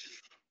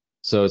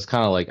it's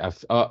kind of like I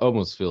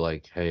almost feel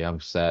like, hey, I'm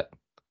set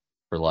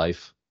for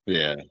life.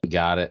 Yeah, we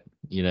got it.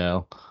 It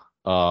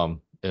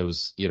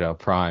was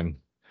prime.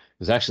 It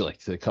was actually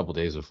like a couple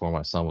days before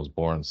my son was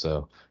born,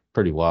 so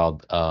pretty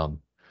wild. I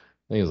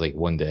think it was like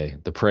one day.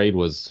 I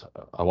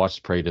watched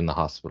the parade in the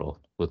hospital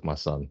with my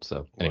son.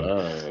 So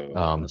anyway,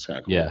 that's kind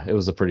of cool. Yeah, it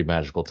was a pretty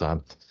magical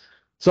time.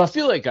 So I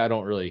feel like I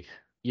don't really,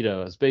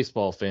 as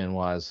baseball fan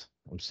wise,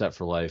 I'm set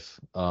for life.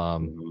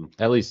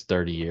 At least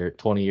 30 years,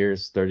 20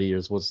 years, 30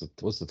 years. What's the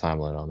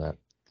timeline on that?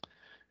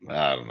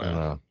 I don't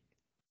know.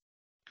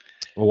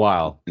 A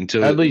while.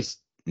 Until your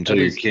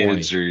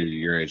kids 20. Are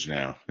your age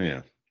now.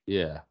 Yeah.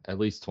 Yeah, at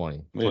least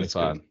 20,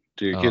 25.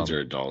 Till your kids are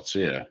adults.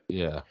 Yeah.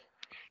 Yeah.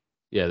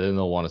 Yeah, then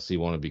they'll want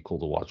to be cool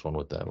to watch one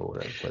with them or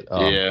whatever. But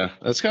yeah,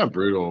 that's kind of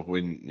brutal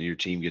when your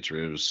team gets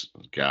rid of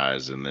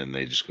guys and then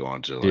they just go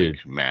on to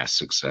like mass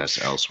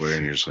success elsewhere,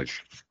 and you're just like,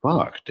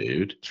 fuck,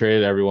 dude.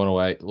 Traded everyone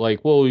away.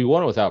 Like, well, we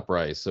won without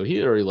Bryce, so he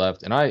had already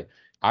left, and I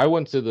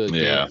went to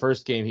the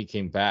first game he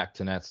came back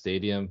to Nat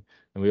Stadium,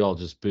 and we all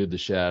just booed the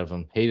shit out of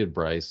him. Hated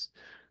Bryce,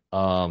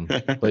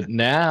 but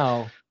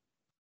now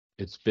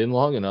it's been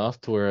long enough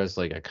to where it's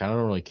like I kind of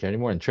don't really care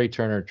anymore. And Trey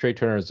Turner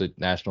is a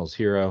Nationals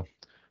hero.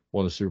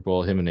 Won the Super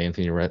Bowl, him and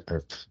Anthony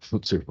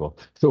Super Bowl,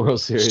 the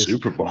World Series.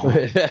 Super Bowl.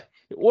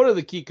 One of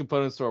the key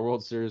components to our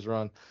World Series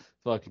run.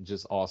 Fucking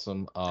just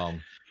awesome.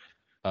 Him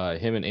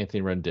and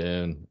Anthony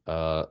Rendon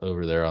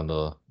over there on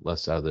the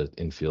left side of the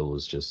infield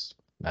was just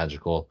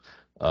magical.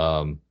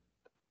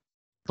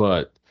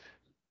 But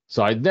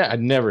so I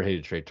never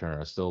hated Trey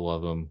Turner. I still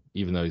love him,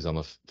 even though he's on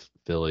the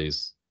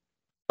Phillies.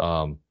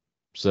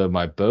 So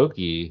my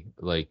bogey,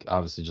 like,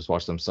 obviously just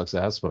watch them suck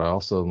ass, but I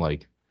also am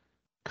like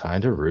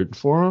kind of rooting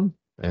for him.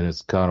 And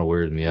it's kind of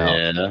weirding me out.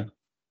 Yeah.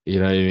 You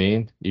know what I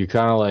mean? You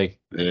kind of like,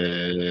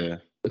 yeah,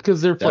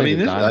 because they're playing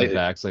the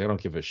Diamondbacks. Like, I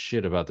don't give a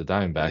shit about the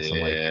Diamondbacks.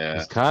 I'm like,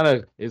 it's kind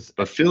of,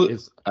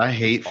 I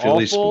hate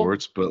Philly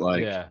sports, but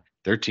like,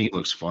 their team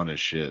looks fun as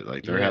shit.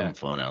 Like, they're having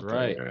fun out there.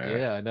 Right.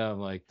 Yeah, I know.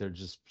 I'm like, they're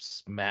just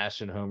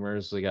smashing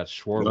homers. They got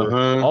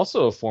Schwarber,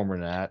 also a former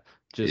Nat.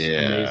 Just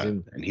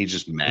amazing. And he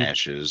just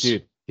mashes.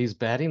 Dude, he's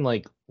batting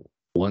like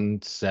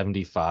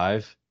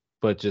 175,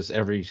 but just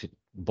every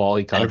ball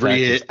he contacts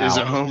every hit is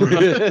a home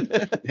run.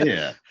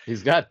 Yeah,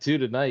 he's got 2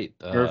 tonight.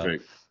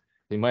 Perfect.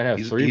 He might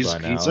have 3 by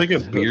now. He's like a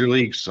beer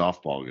league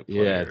softball player.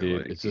 Yeah,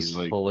 dude, like, it's just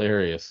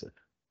hilarious.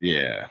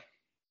 Yeah.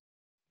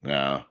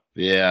 No.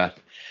 Yeah.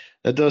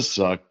 That does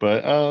suck,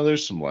 but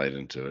there's some light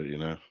into it,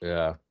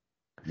 Yeah.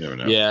 You never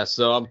know. Yeah,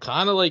 so I'm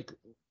kind of like,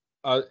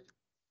 I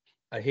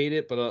hate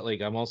it, but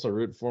like I'm also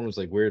rooting for him. It's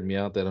like weirding me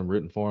out that I'm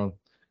rooting for him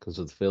because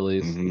of the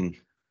Phillies.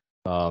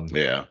 Mm-hmm.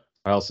 Yeah.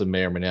 I also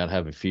may or may not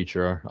have a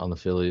future on the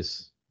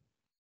Phillies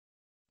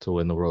to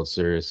win the World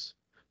Series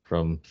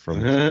from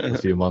a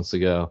few months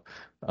ago.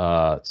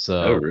 Oh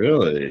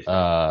really?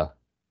 Yeah,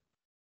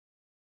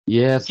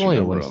 it's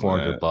only win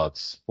 $400,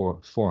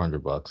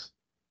 $400,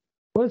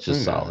 which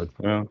is solid.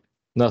 Well,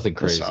 nothing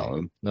crazy.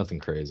 Nothing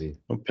crazy.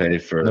 I'll pay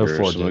for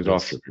some of the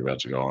golf trip you're about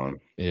to go on.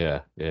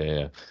 Yeah.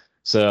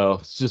 So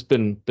it's just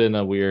been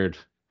a weird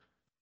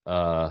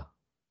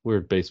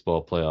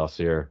baseball playoffs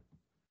here.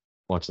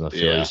 Watching the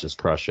Phillies just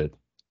crush it.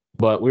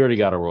 But we already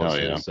got a World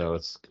Series, so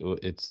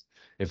it's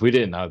if we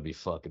didn't, I would be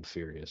fucking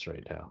furious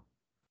right now.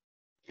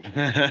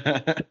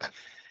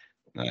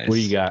 Nice. What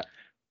do you got?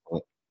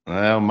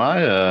 Well,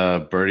 my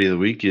birdie of the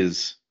week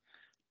is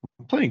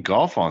I'm playing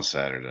golf on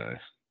Saturday.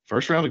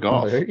 First round of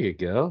golf. Oh, there you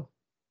go.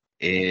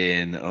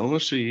 In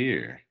almost a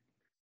year.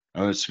 I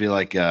want it to be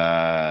like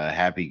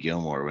Happy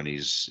Gilmore when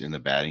he's in the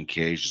batting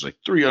cage. It's like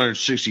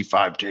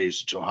 365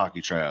 days until hockey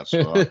tryouts.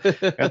 Well,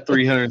 got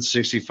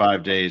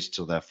 365 days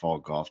till that fall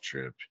golf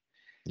trip.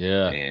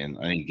 Yeah. And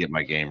I need to get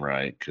my game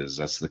right because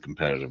that's the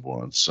competitive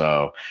one.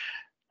 So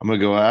I'm going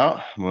to go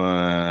out. I'm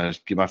going to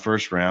get my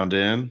first round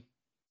in.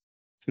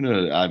 Who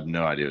knows? I have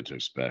no idea what to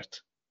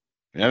expect.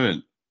 I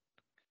haven't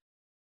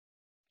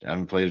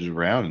played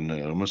around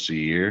in almost a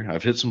year.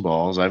 I've hit some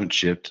balls. I haven't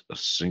chipped a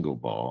single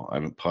ball. I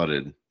haven't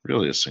putted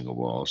really a single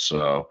ball.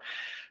 So,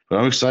 but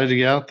I'm excited to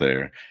get out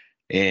there.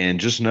 And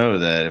just know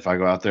that if I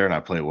go out there and I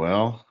play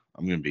well,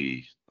 I'm going to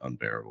be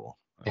unbearable,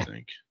 I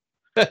think.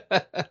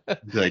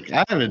 Like,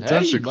 I haven't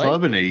touched a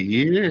club in a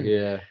year.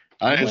 Yeah.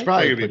 It's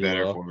probably going to be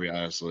better for me,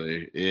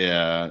 honestly.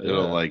 Yeah.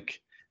 It'll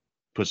like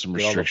put some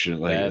restriction.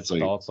 Like, it's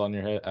like thoughts on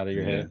your head, out of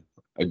your head.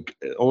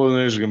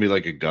 There's gonna be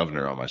like a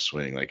governor on my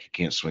swing. Like I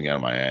can't swing out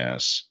of my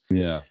ass.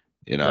 Yeah.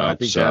 I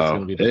think that's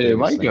gonna be the it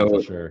might go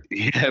for sure.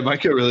 Yeah, it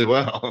might go really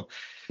well.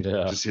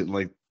 Yeah. Just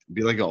hitting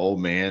be like an old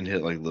man,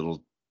 hit like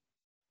little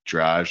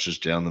drives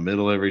just down the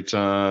middle every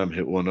time,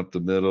 hit one up the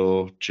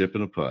middle, chip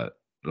and a putt.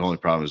 The only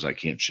problem is I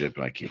can't chip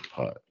and I can't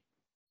putt.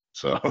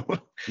 So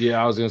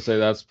yeah, I was gonna say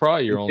that's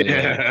probably your only.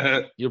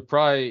 You're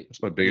probably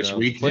that's my biggest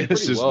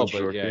weakness. Pretty well,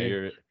 but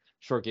your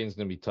short game's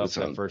gonna be tough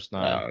that first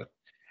 9.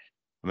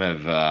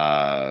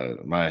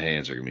 My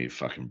hands are gonna be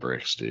fucking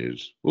bricks,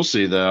 dude. We'll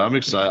see though. I'm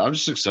excited. I'm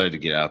just excited to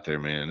get out there,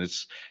 man.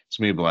 It's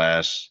me a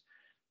blast.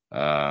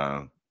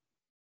 I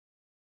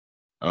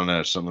don't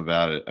know, something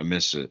about it. I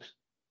miss it.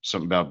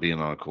 Something about being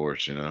on a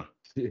course,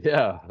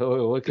 Yeah.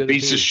 What could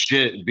beats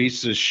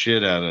the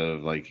shit out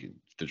of like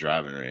the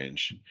driving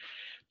range.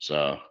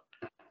 So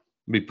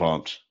be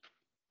pumped.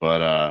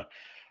 But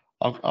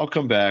I'll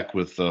come back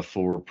with a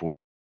full report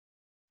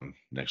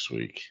next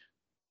week.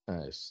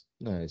 Nice.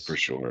 For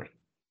sure.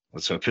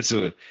 Let's hope it's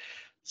a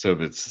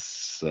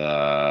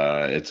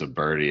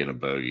birdie and a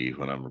bogey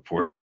when I'm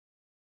reporting.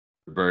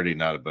 Birdie,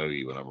 not a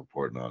bogey when I'm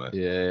reporting on it.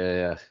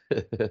 Yeah.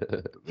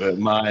 But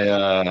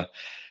my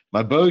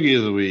bogey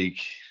of the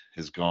week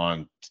has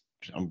gone.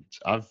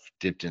 I've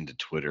dipped into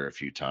Twitter a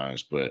few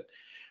times, but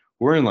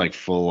we're in like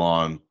full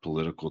on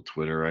political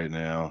Twitter right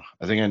now.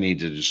 I think I need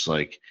to just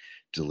like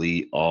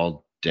delete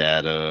all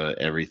data,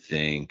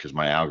 everything, because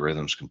my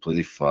algorithm's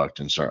completely fucked,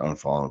 and start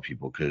unfollowing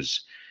people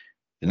because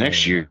the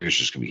next year is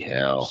just gonna be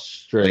hell.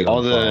 Straight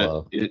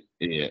all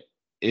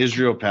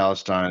Israel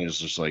Palestine is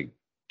just like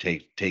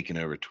taking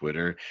over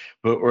Twitter,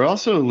 but we're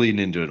also leading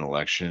into an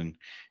election,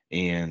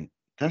 and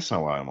that's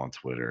not why I'm on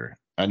Twitter.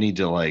 I need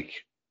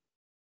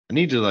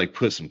to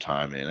put some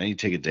time in. I need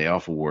to take a day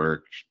off of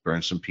work,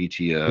 burn some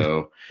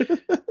PTO,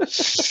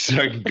 so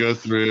I can go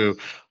through,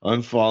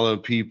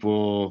 unfollow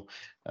people,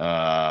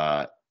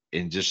 and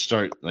just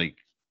start like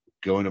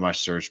going to my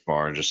search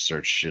bar and just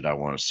search shit I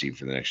want to see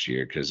for the next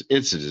year because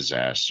it's a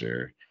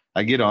disaster.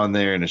 I get on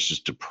there and it's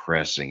just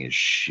depressing as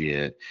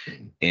shit.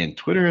 And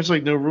Twitter has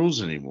like no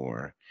rules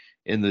anymore.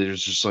 And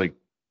there's just like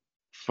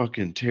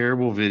fucking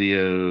terrible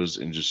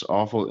videos and just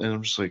awful. And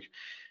I'm just like,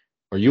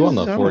 are you on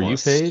the For You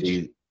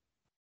page?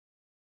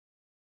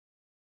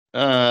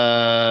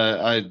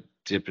 I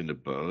dip into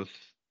both.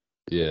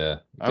 Yeah.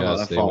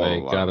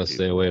 Gotta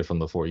stay away from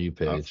the For You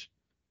page.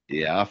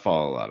 I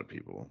follow a lot of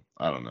people.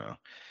 I don't know.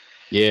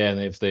 Yeah,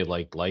 and if they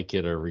like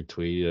it or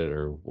retweet it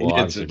or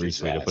obviously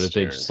retweet it, but if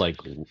they just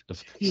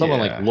if someone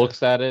like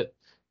looks at it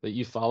that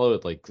you follow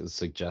it, like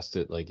suggest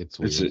it, like it's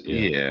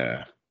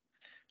weird.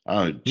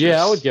 I would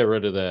get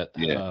rid of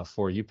that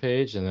For You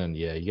page, and then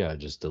you gotta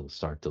just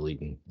start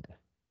deleting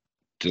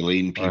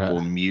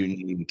people,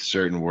 muting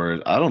certain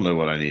words. I don't know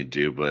what I need to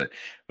do, but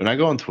when I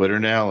go on Twitter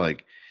now,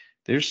 like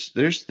there's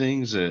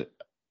things that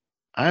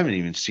I haven't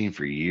even seen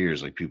for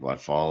years, like people I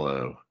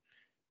follow.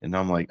 And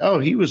I'm like, oh,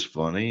 he was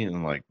funny. And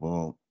I'm like,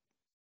 well,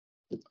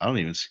 I don't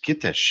even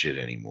get that shit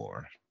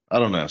anymore. I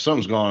don't know.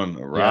 Something's gone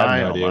Yeah, I have awry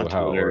no on my idea how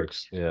it Twitter.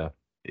 works. Yeah.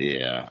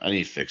 Yeah, I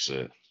need to fix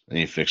it. I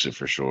need to fix it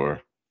for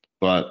sure.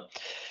 But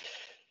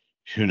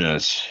who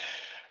knows?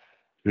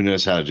 Who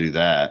knows how to do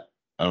that?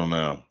 I don't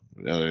know.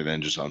 Other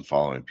than just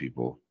unfollowing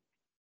people,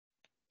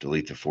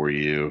 delete the for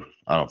you.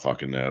 I don't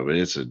fucking know, but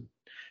it's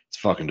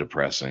fucking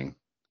depressing.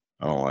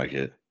 I don't like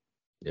it.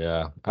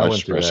 Yeah, I Life's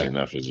went through depressing that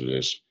enough as it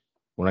is.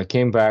 when I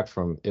came back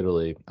from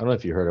Italy. I don't know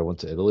if you heard. I went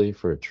to Italy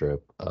for a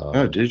trip.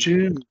 Oh, did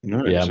you? Yeah,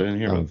 Nice. I didn't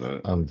hear about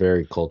that. I'm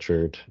very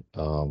cultured.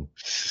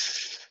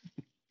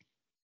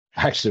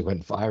 Actually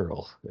went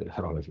viral. I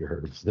don't know if you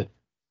heard of it,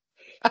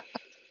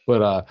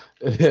 but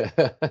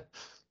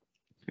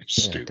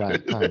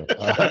Stupid. kind of.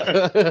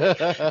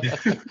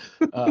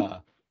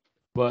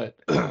 But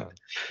well,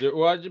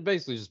 I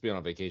basically just being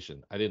on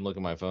vacation. I didn't look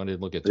at my phone.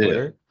 Didn't look at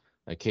Twitter.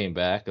 Yeah. I came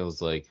back. I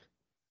was like,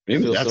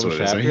 maybe feel that's so what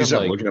much it is.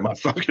 happier. I'm looking at my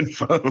fucking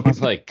phone. I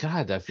was like,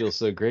 God, that feels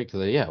so great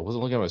because I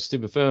wasn't looking at my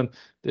stupid phone.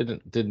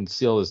 Didn't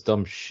see all this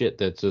dumb shit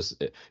that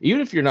just even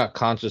if you're not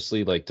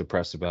consciously like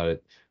depressed about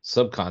it,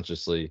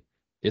 subconsciously,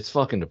 it's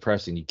fucking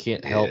depressing. You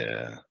can't help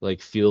like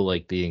feel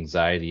like the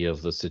anxiety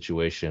of the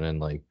situation and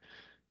like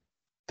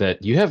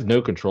that you have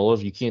no control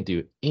of. You can't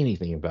do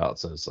anything about.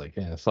 So it's like,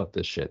 yeah, fuck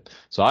this shit.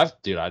 So I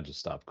just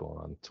stopped going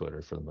on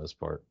Twitter for the most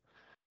part.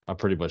 I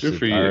pretty much Good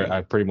for you.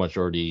 I pretty much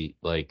already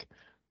like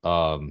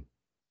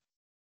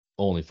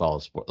only follow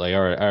sport. Like I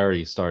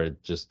already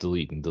started just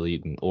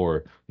deleting,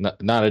 or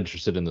not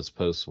interested in this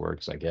post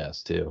works, I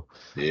guess too.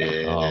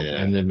 Yeah.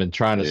 And then been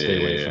trying to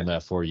stay away from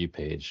that For You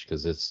page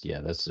because that's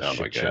a oh shit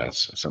my god,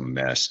 it's a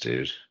mess,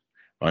 dude.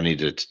 I need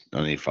to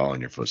follow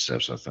in your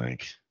footsteps, I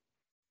think.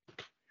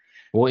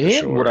 Well, and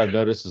sure. What I've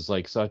noticed is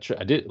like, so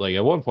I did like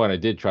at one point I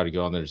did try to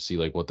go on there to see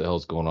like what the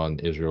hell's going on in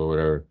Israel or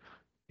whatever,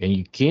 and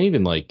you can't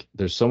even like.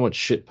 There's so much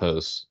shit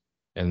posts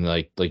and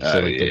like you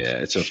said, like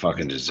it's a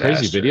fucking disaster.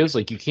 Crazy videos.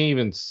 Like you can't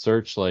even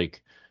search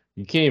like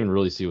you can't even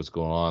really see what's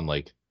going on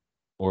like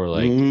or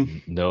like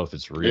know if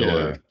it's real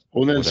or.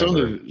 Well, then some of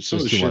the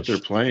shit they're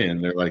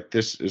playing, they're like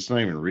this. It's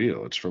not even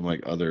real. It's from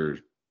like other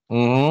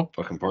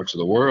fucking parts of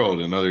the world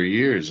in other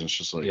years. And it's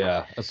just like,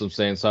 yeah, that's what I'm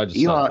saying. So I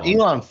just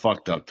Elon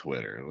fucked up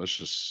Twitter. Let's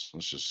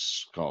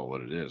just call it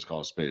what it is.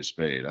 Call a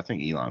spade. I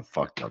think Elon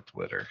fucked up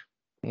Twitter.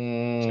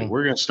 Like,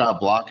 we're gonna stop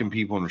blocking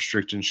people and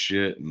restricting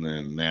shit, and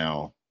then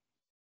now,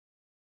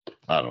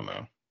 I don't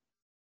know.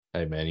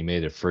 Hey man, he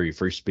made it free.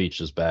 Free speech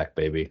is back,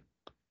 baby.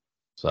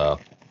 So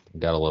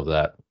gotta love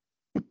that.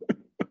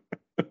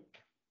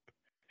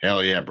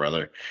 Hell yeah,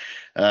 brother.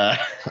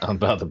 I'm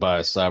about to buy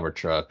a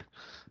Cybertruck.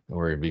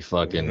 We're gonna be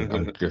fucking.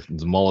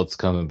 The mullet's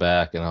coming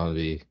back, and I'm gonna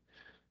be.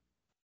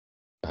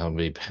 I don't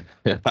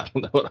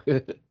know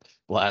what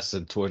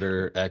blasting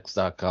Twitter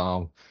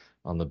X.com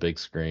on the big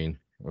screen.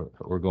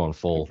 We're going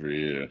full. For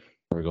you.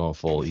 We're going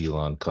full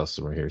Elon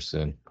customer here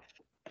soon.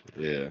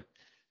 Yeah.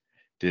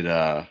 Did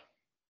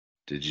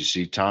you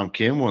see Tom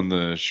Kim won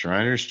the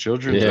Shriners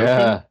Children's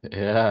Open?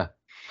 Yeah.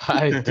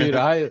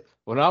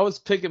 When I was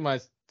picking my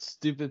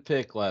stupid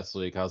pick last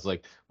week, I was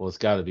like, well, it's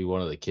got to be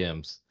one of the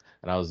Kims.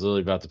 And I was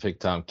literally about to pick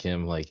Tom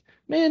Kim. Like,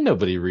 man,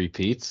 nobody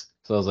repeats.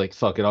 So I was like,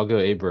 fuck it, I'll go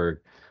Aberg.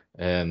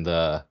 And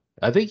I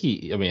think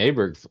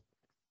Aberg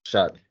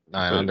shot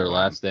 9 under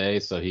last day.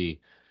 So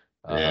he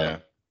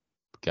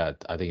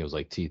got, I think it was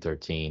like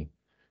T13.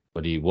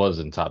 But he was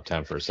in top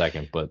 10 for a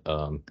second. But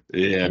so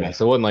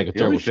it wasn't like a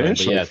terrible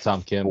finish. But yeah,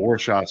 Tom Kim 4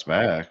 shots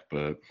back.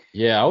 But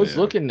yeah, I was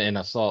looking and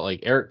I saw like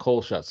Eric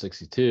Cole shot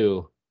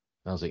 62.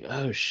 And I was like,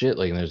 oh shit!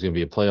 Like, there's gonna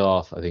be a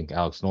playoff. I think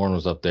Alex Noren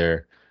was up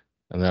there,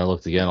 and then I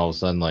looked again. All of a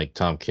sudden, like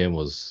Tom Kim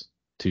was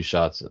 2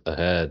 shots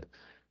ahead,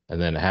 and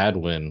then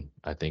Hadwin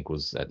I think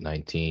was at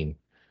 19.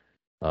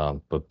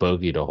 But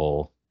bogeyed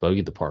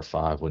the par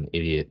 5. What an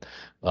idiot!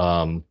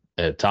 Tom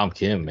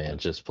Kim, man,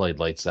 just played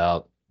lights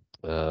out.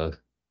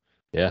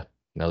 Yeah,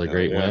 another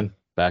great win,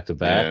 back to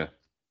back,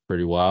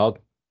 pretty wild.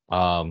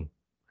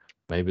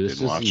 Maybe this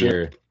is the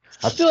year.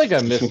 I feel like I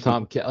missed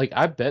Tom Kim. Like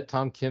I bet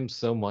Tom Kim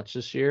so much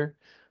this year,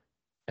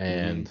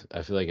 and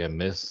I feel like I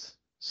missed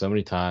so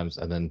many times.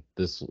 And then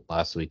this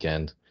last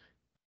weekend,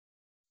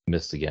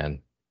 missed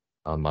again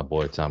on my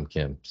boy Tom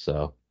Kim.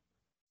 So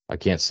I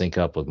can't sync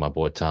up with my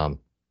boy Tom.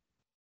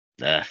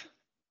 Yeah.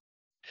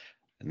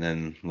 And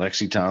then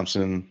Lexi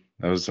Thompson.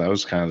 That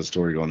was kind of the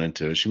story going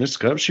into it. She missed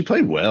the cut. She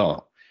played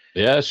well.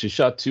 Yeah, she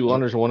shot 2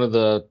 unders.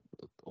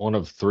 One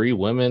of 3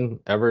 women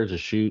ever to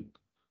shoot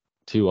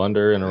 2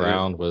 under and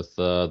around with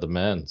the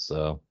men.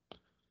 So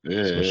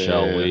it's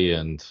Michelle Lee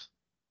and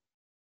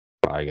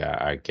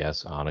I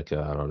guess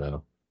Annika. I don't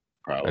know.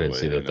 Probably. I didn't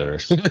see that there.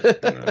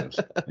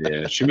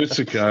 Yeah, she missed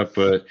the cut,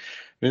 but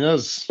I mean that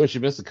was. But she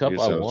missed the cut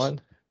by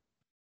 1.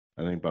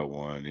 I think by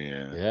 1.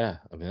 Yeah. Yeah,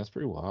 I mean that's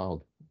pretty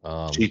wild.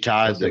 She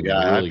tied the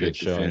guy I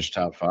picked to finish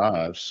top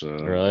 5. So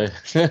really.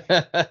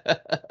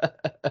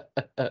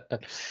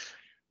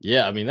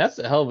 Yeah, I mean that's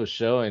a hell of a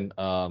showing.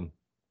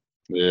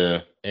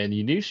 Yeah. And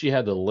you knew she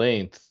had the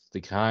length to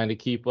kind of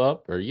keep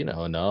up, or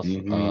enough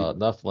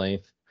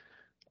length.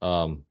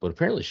 But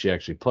apparently she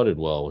actually putted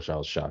well, which I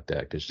was shocked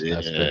at because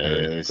that's been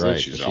her they said gripe.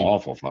 she's an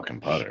awful fucking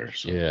putter.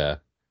 So. Yeah,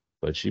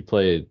 but she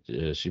putted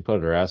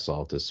her ass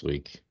off this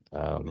week.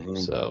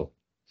 So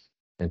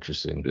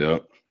interesting.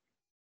 Yep.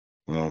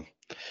 Well,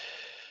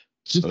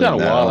 she's kind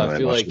of wild. I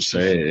feel like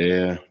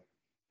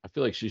I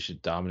feel like she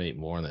should dominate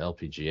more in the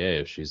LPGA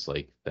if she's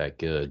like that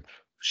good.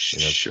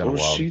 It's kind of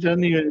wild. She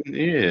doesn't even.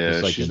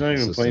 Yeah, she's not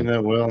even playing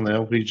that well on the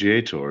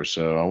LPGA tour.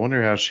 So I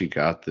wonder how she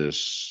got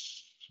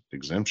this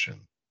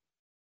exemption.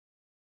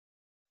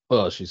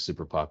 Well, she's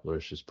super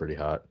popular. She's pretty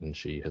hot, and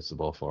she hits the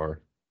ball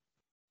far.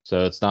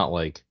 So it's not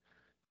like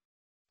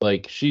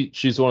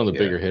she's one of the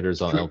bigger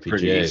hitters on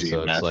LPGA.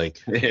 So it's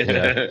like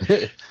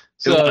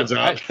so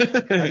I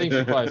think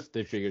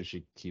they figured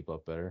she'd keep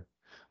up better.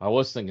 I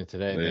was thinking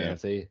today, man,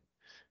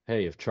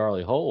 if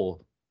Charlie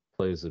Hole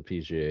plays the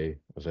PGA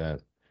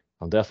event,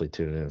 I'm definitely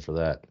tuning in for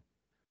that.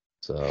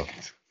 So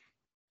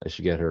I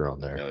should get her on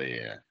there. Hell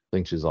yeah. I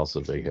think she's also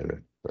a big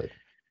hitter. But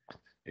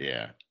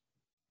yeah.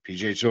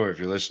 PGA Tour, if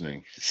you're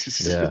listening.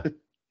 Yeah.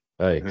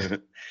 Hey.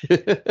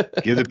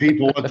 Give the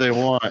people what they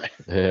want.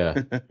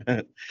 Yeah.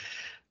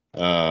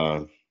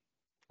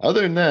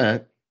 Other than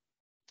that,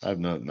 I have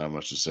not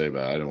much to say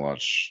about it. I didn't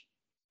watch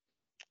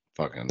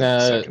fucking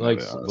second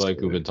like of it,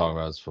 like we've been talking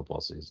about, it's football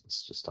season.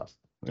 It's just tough.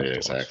 Yeah,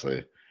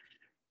 exactly.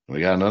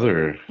 We got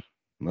another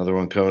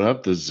one coming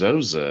up, the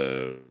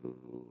ZOZO.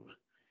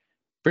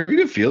 Pretty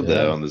good field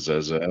though on the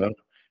ZOZO.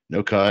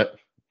 No cut,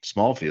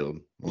 small field,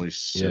 only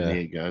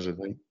 78 guys, I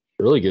think.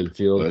 Really good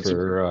field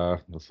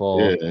for the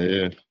fall.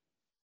 Yeah.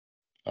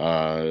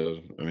 I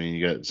mean,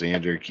 you got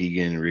Xander,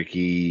 Keegan,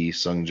 Ricky,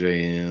 Sung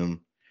J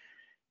M,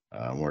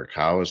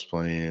 Morikawa's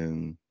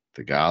playing,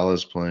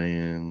 Thegala's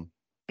playing.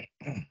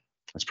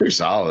 That's pretty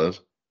solid.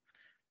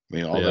 I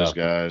mean, all those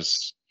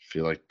guys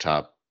feel like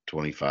top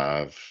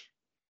 25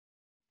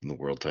 in the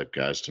world type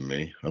guys to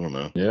me. I don't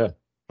know. Yeah.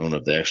 I don't know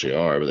if they actually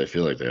are, but they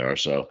feel like they are.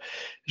 So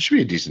it should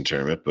be a decent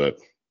tournament. But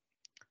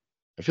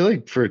I feel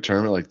like for a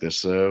tournament like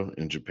this, though,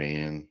 in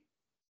Japan,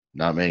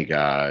 not many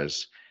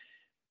guys.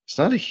 It's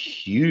not a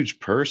huge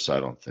purse, I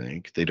don't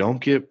think. They don't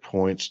get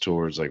points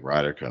towards like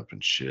Ryder Cup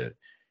and shit.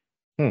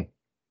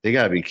 They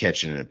got to be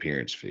catching an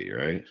appearance fee,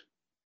 right?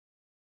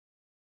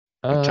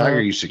 Tiger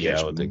used to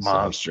catch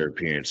monster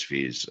appearance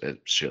fees at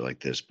shit like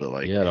this, but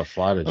like, to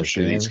fly to Japan.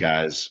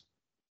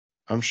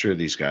 I'm sure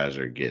these guys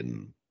are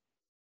getting,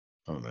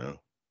 I don't know,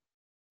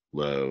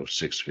 low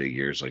six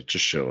figures. Like,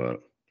 just show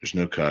up. There's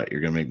no cut.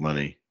 You're gonna make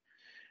money.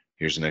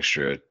 Here's an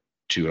extra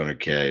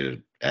 $200K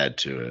to add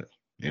to it.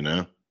 You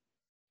know,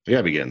 you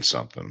gotta be getting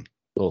something.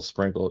 A little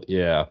sprinkle,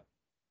 yeah.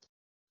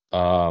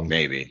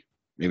 Maybe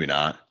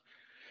not,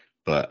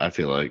 but I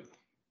feel like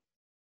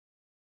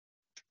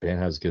Japan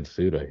has good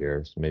food, I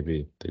hear. So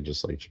maybe they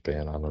just like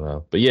Japan. I don't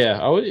know, but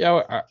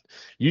yeah,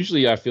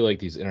 usually I feel like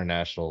these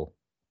international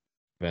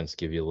events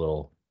give you a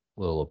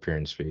little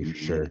appearance fee for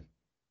sure.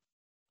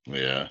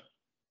 Yeah,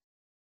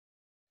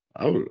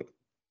 I would.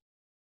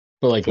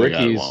 But like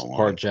Ricky's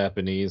part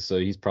Japanese, so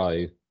he's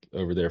probably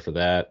over there for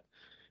that.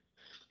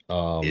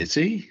 Is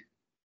he?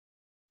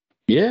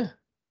 Yeah,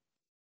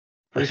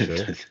 pretty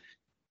sure.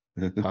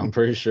 I'm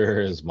pretty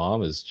sure his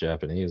mom is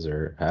Japanese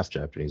or half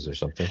Japanese or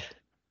something.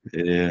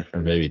 Yeah,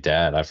 or maybe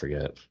dad. I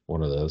forget.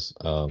 One of those.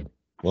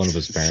 One of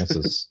his parents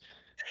is,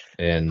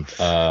 and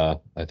I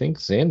think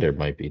Xander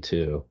might be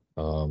too.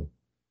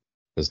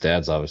 His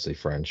dad's obviously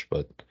French,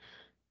 but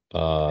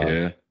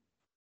yeah.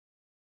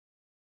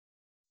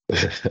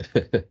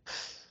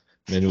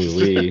 Minwoo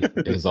Lee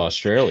is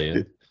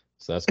Australian,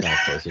 so that's kind of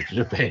close to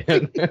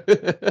Japan.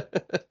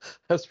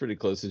 That's pretty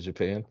close to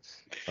Japan.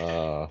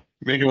 You're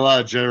making a lot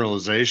of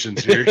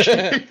generalizations here.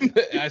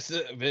 I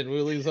said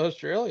Minwoo Lee's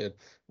Australian.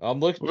 I'm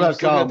looking at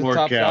the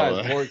top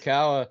guys.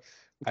 Morikawa.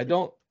 I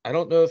don't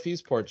know if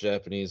he's part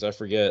Japanese. I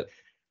forget.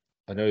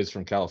 I know he's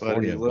from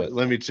California. But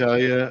let me tell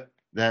you,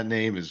 that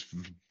name is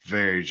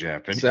very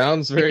Japanese.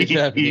 Sounds very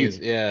Japanese.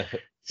 Yeah.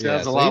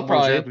 Sounds a lot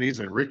more Japanese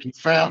than Ricky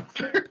Fowler.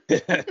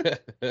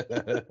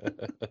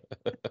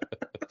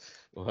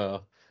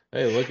 Well,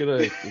 hey, look at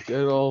a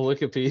good old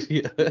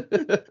Wikipedia.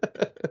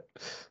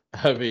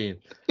 I mean,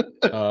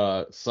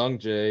 Sung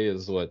Jae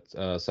is what,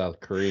 South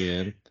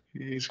Korean.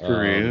 He's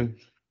Korean.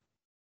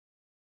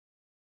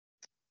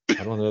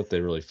 I don't know if they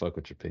really fuck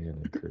with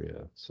Japan and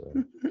Korea. So,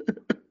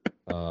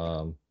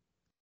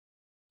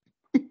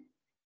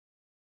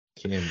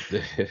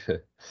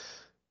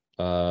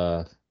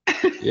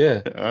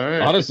 yeah. All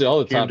right. Honestly, all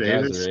the top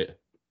guys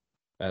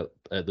are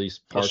at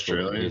least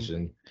partial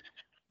Asian.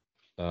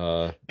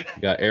 You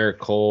got Eric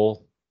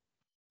Cole.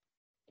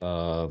 He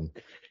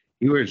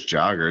wears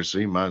joggers, so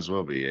he might as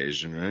well be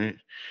Asian, right?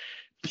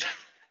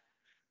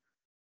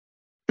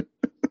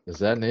 Is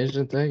that an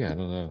Asian thing? I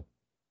don't know.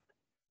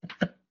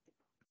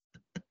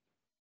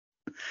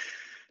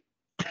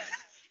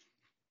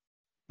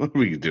 What are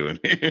we doing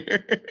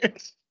here?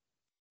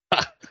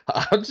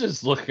 I'm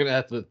just looking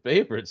at the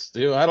favorites,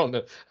 Stu. I don't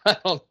know.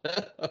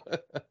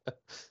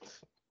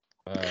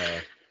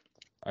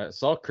 I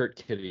saw Kurt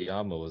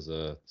Kitayama was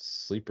a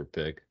sleeper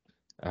pick.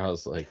 I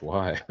was like,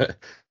 why?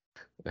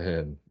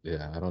 And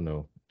yeah, I don't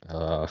know.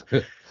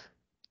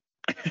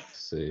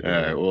 See. All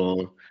right.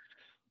 Well,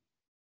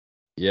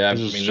 yeah, I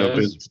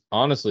mean,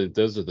 honestly,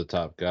 those are the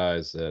top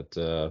guys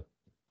that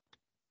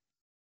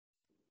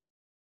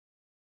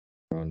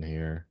on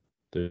here.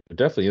 There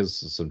definitely is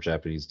some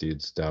Japanese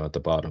dudes down at the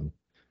bottom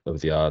of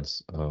the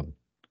odds.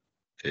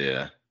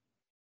 Yeah.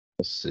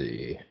 Let's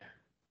see.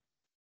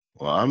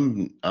 Well,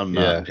 I'm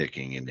not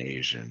picking an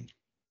Asian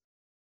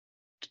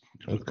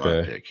with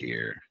my pick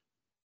here.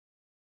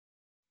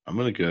 I'm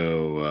gonna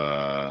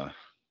go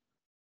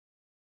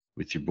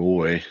with your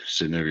boy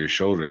sitting over your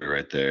shoulder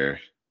right there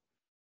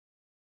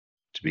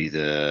to be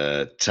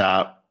the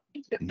top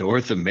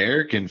North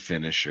American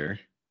finisher.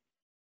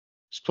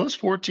 He's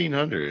plus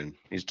 1,400.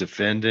 He's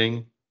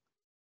defending.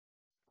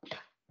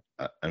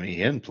 I mean, he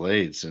hadn't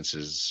played since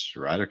his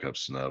Ryder Cup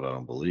snub, I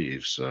don't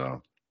believe.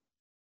 So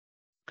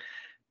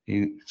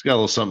he's got a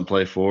little something to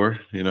play for,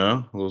 a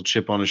little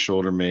chip on his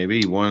shoulder,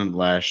 maybe. He won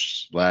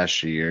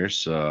last year.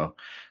 So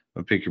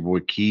I'm going to pick your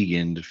boy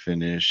Keegan to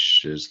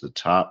finish as the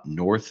top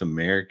North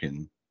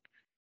American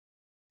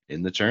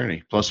in the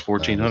tourney, plus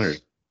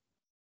 1,400.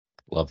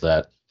 Love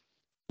that.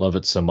 Love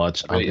it so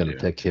much. I'm going to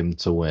pick him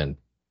to win.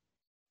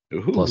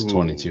 Ooh. Plus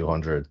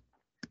 2,200.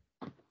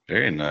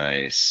 Very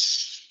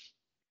nice.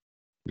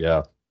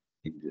 Yeah.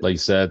 Like you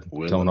said,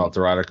 coming off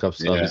the Ryder Cup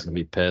stuff, he's going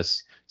to be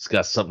pissed. He's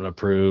got something to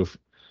prove.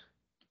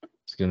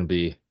 He's going to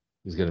be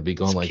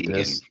going like Keegan.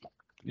 This.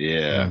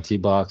 Yeah. Tee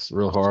box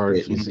real hard.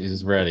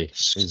 He's ready.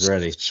 He's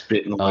ready.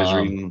 Spitting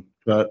while reading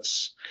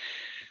cuts.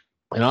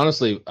 And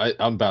honestly,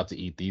 I'm about to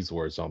eat these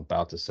words. So I'm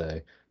about to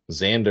say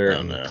Xander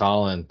and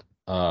Colin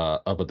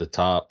up at the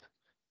top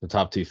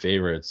two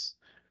favorites,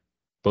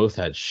 both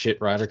had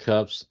shit Ryder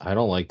Cups. I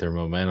don't like their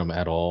momentum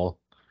at all.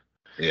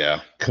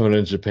 Yeah. Coming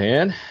in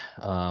Japan,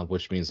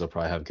 which means they'll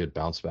probably have a good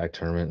bounce back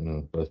tournament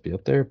and both be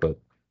up there. But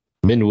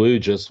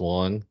Minwoo just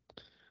won.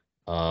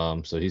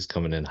 So he's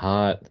coming in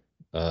hot.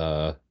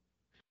 Where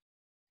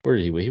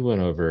did he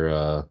went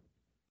over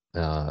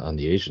on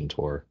the Asian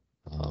tour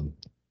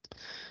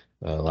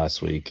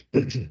last week.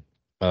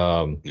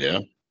 Yeah.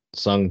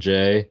 Sung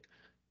Jae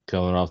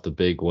coming off the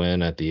big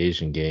win at the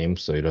Asian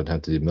Games, so you don't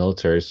have to do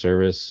military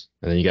service.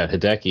 And then you got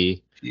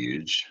Hideki,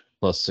 huge,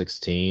 plus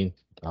 16.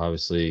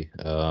 Obviously,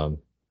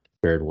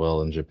 fared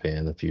well in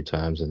Japan a few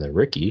times, and then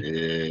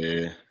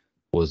Ricky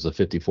was the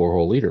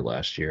 54-hole leader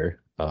last year,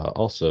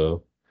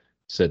 also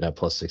sitting at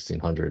plus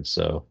 1,600.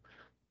 So,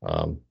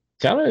 kind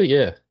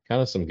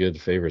of some good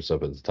favorites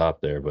up at the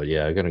top there. But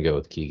yeah, I'm gonna go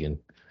with Keegan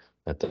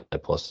at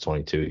plus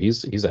 22.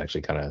 He's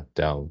actually kind of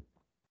down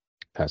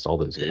past all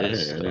those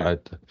guys. So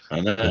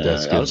I know. Think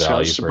that's good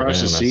value for him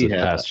as a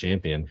past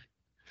champion.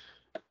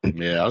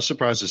 Yeah, I was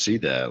surprised to see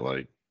that.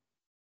 Like,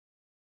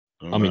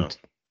 I don't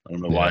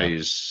know why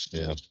he's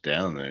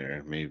down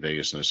there. Maybe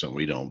Vegas knows something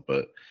we don't,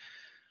 but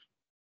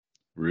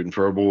rooting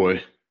for our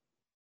boy.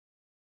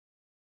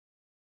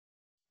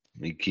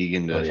 Need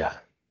Keegan to,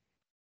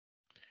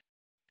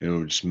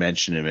 just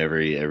mention him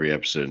every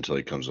episode until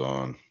he comes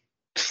on.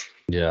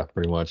 Yeah,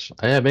 pretty much.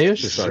 Maybe I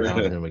should start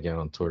hounding him again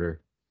on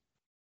Twitter.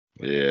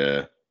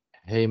 Yeah.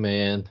 Hey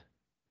man,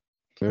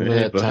 remember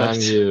that time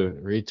you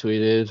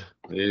retweeted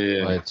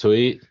my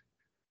tweet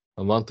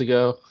a month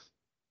ago?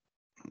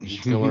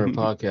 Come on our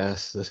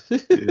podcast.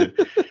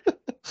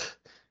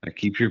 I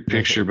keep your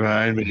picture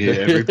behind me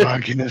every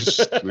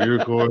podcast we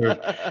record.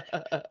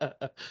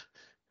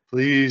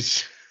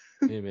 Please.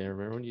 Hey man,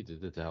 remember when you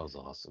did that? That was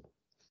awesome.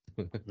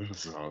 That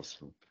was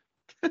awesome.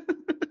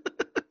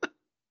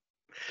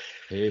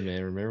 Hey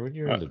man, remember when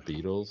you were in the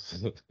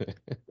Beatles?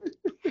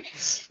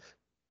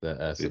 That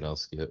SNL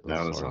skit.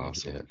 That was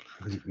awesome.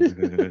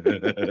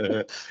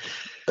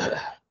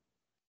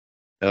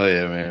 Hell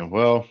yeah, man.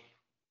 Well,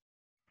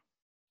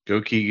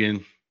 go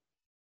Keegan.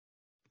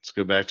 Let's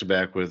go back to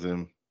back with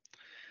him.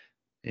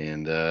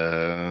 And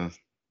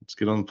let's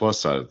get on the plus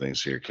side of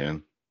things here,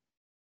 Ken.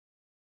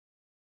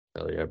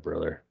 Hell yeah,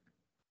 brother.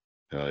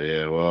 Hell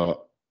yeah.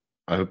 Well,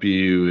 I hope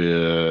you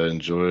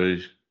enjoy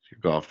your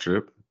golf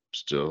trip.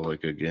 Still,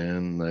 like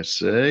again, I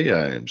say,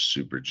 I am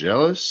super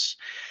jealous.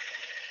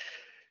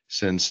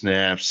 Send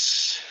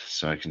snaps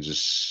so I can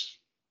just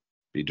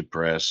be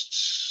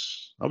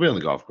depressed. I'll be on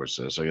the golf course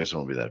though, so I guess I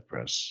won't be that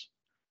depressed.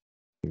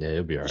 Yeah,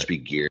 you'll be all right. Just be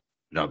geared,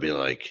 and I'll be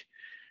like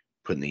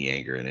putting the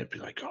anger in it. Be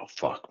like, oh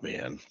fuck,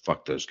 man,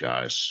 fuck those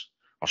guys.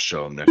 I'll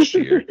show them next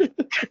year.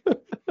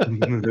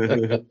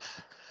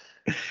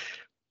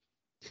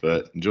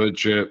 But enjoy the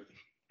trip.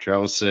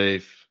 Travel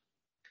safe.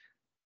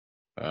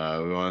 We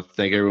want to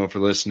thank everyone for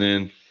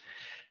listening.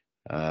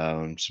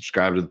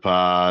 Subscribe to the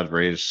pod,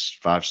 rate us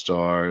 5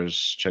 stars.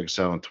 Check us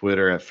out on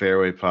Twitter at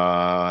Fairway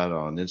Pod,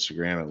 on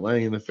Instagram at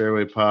Laying in the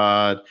Fairway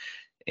Pod,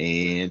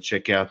 and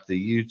check out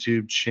the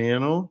YouTube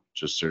channel.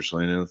 Just search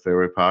Laying in the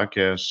Fairway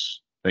Podcast.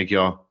 Thank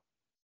y'all.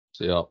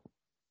 See y'all.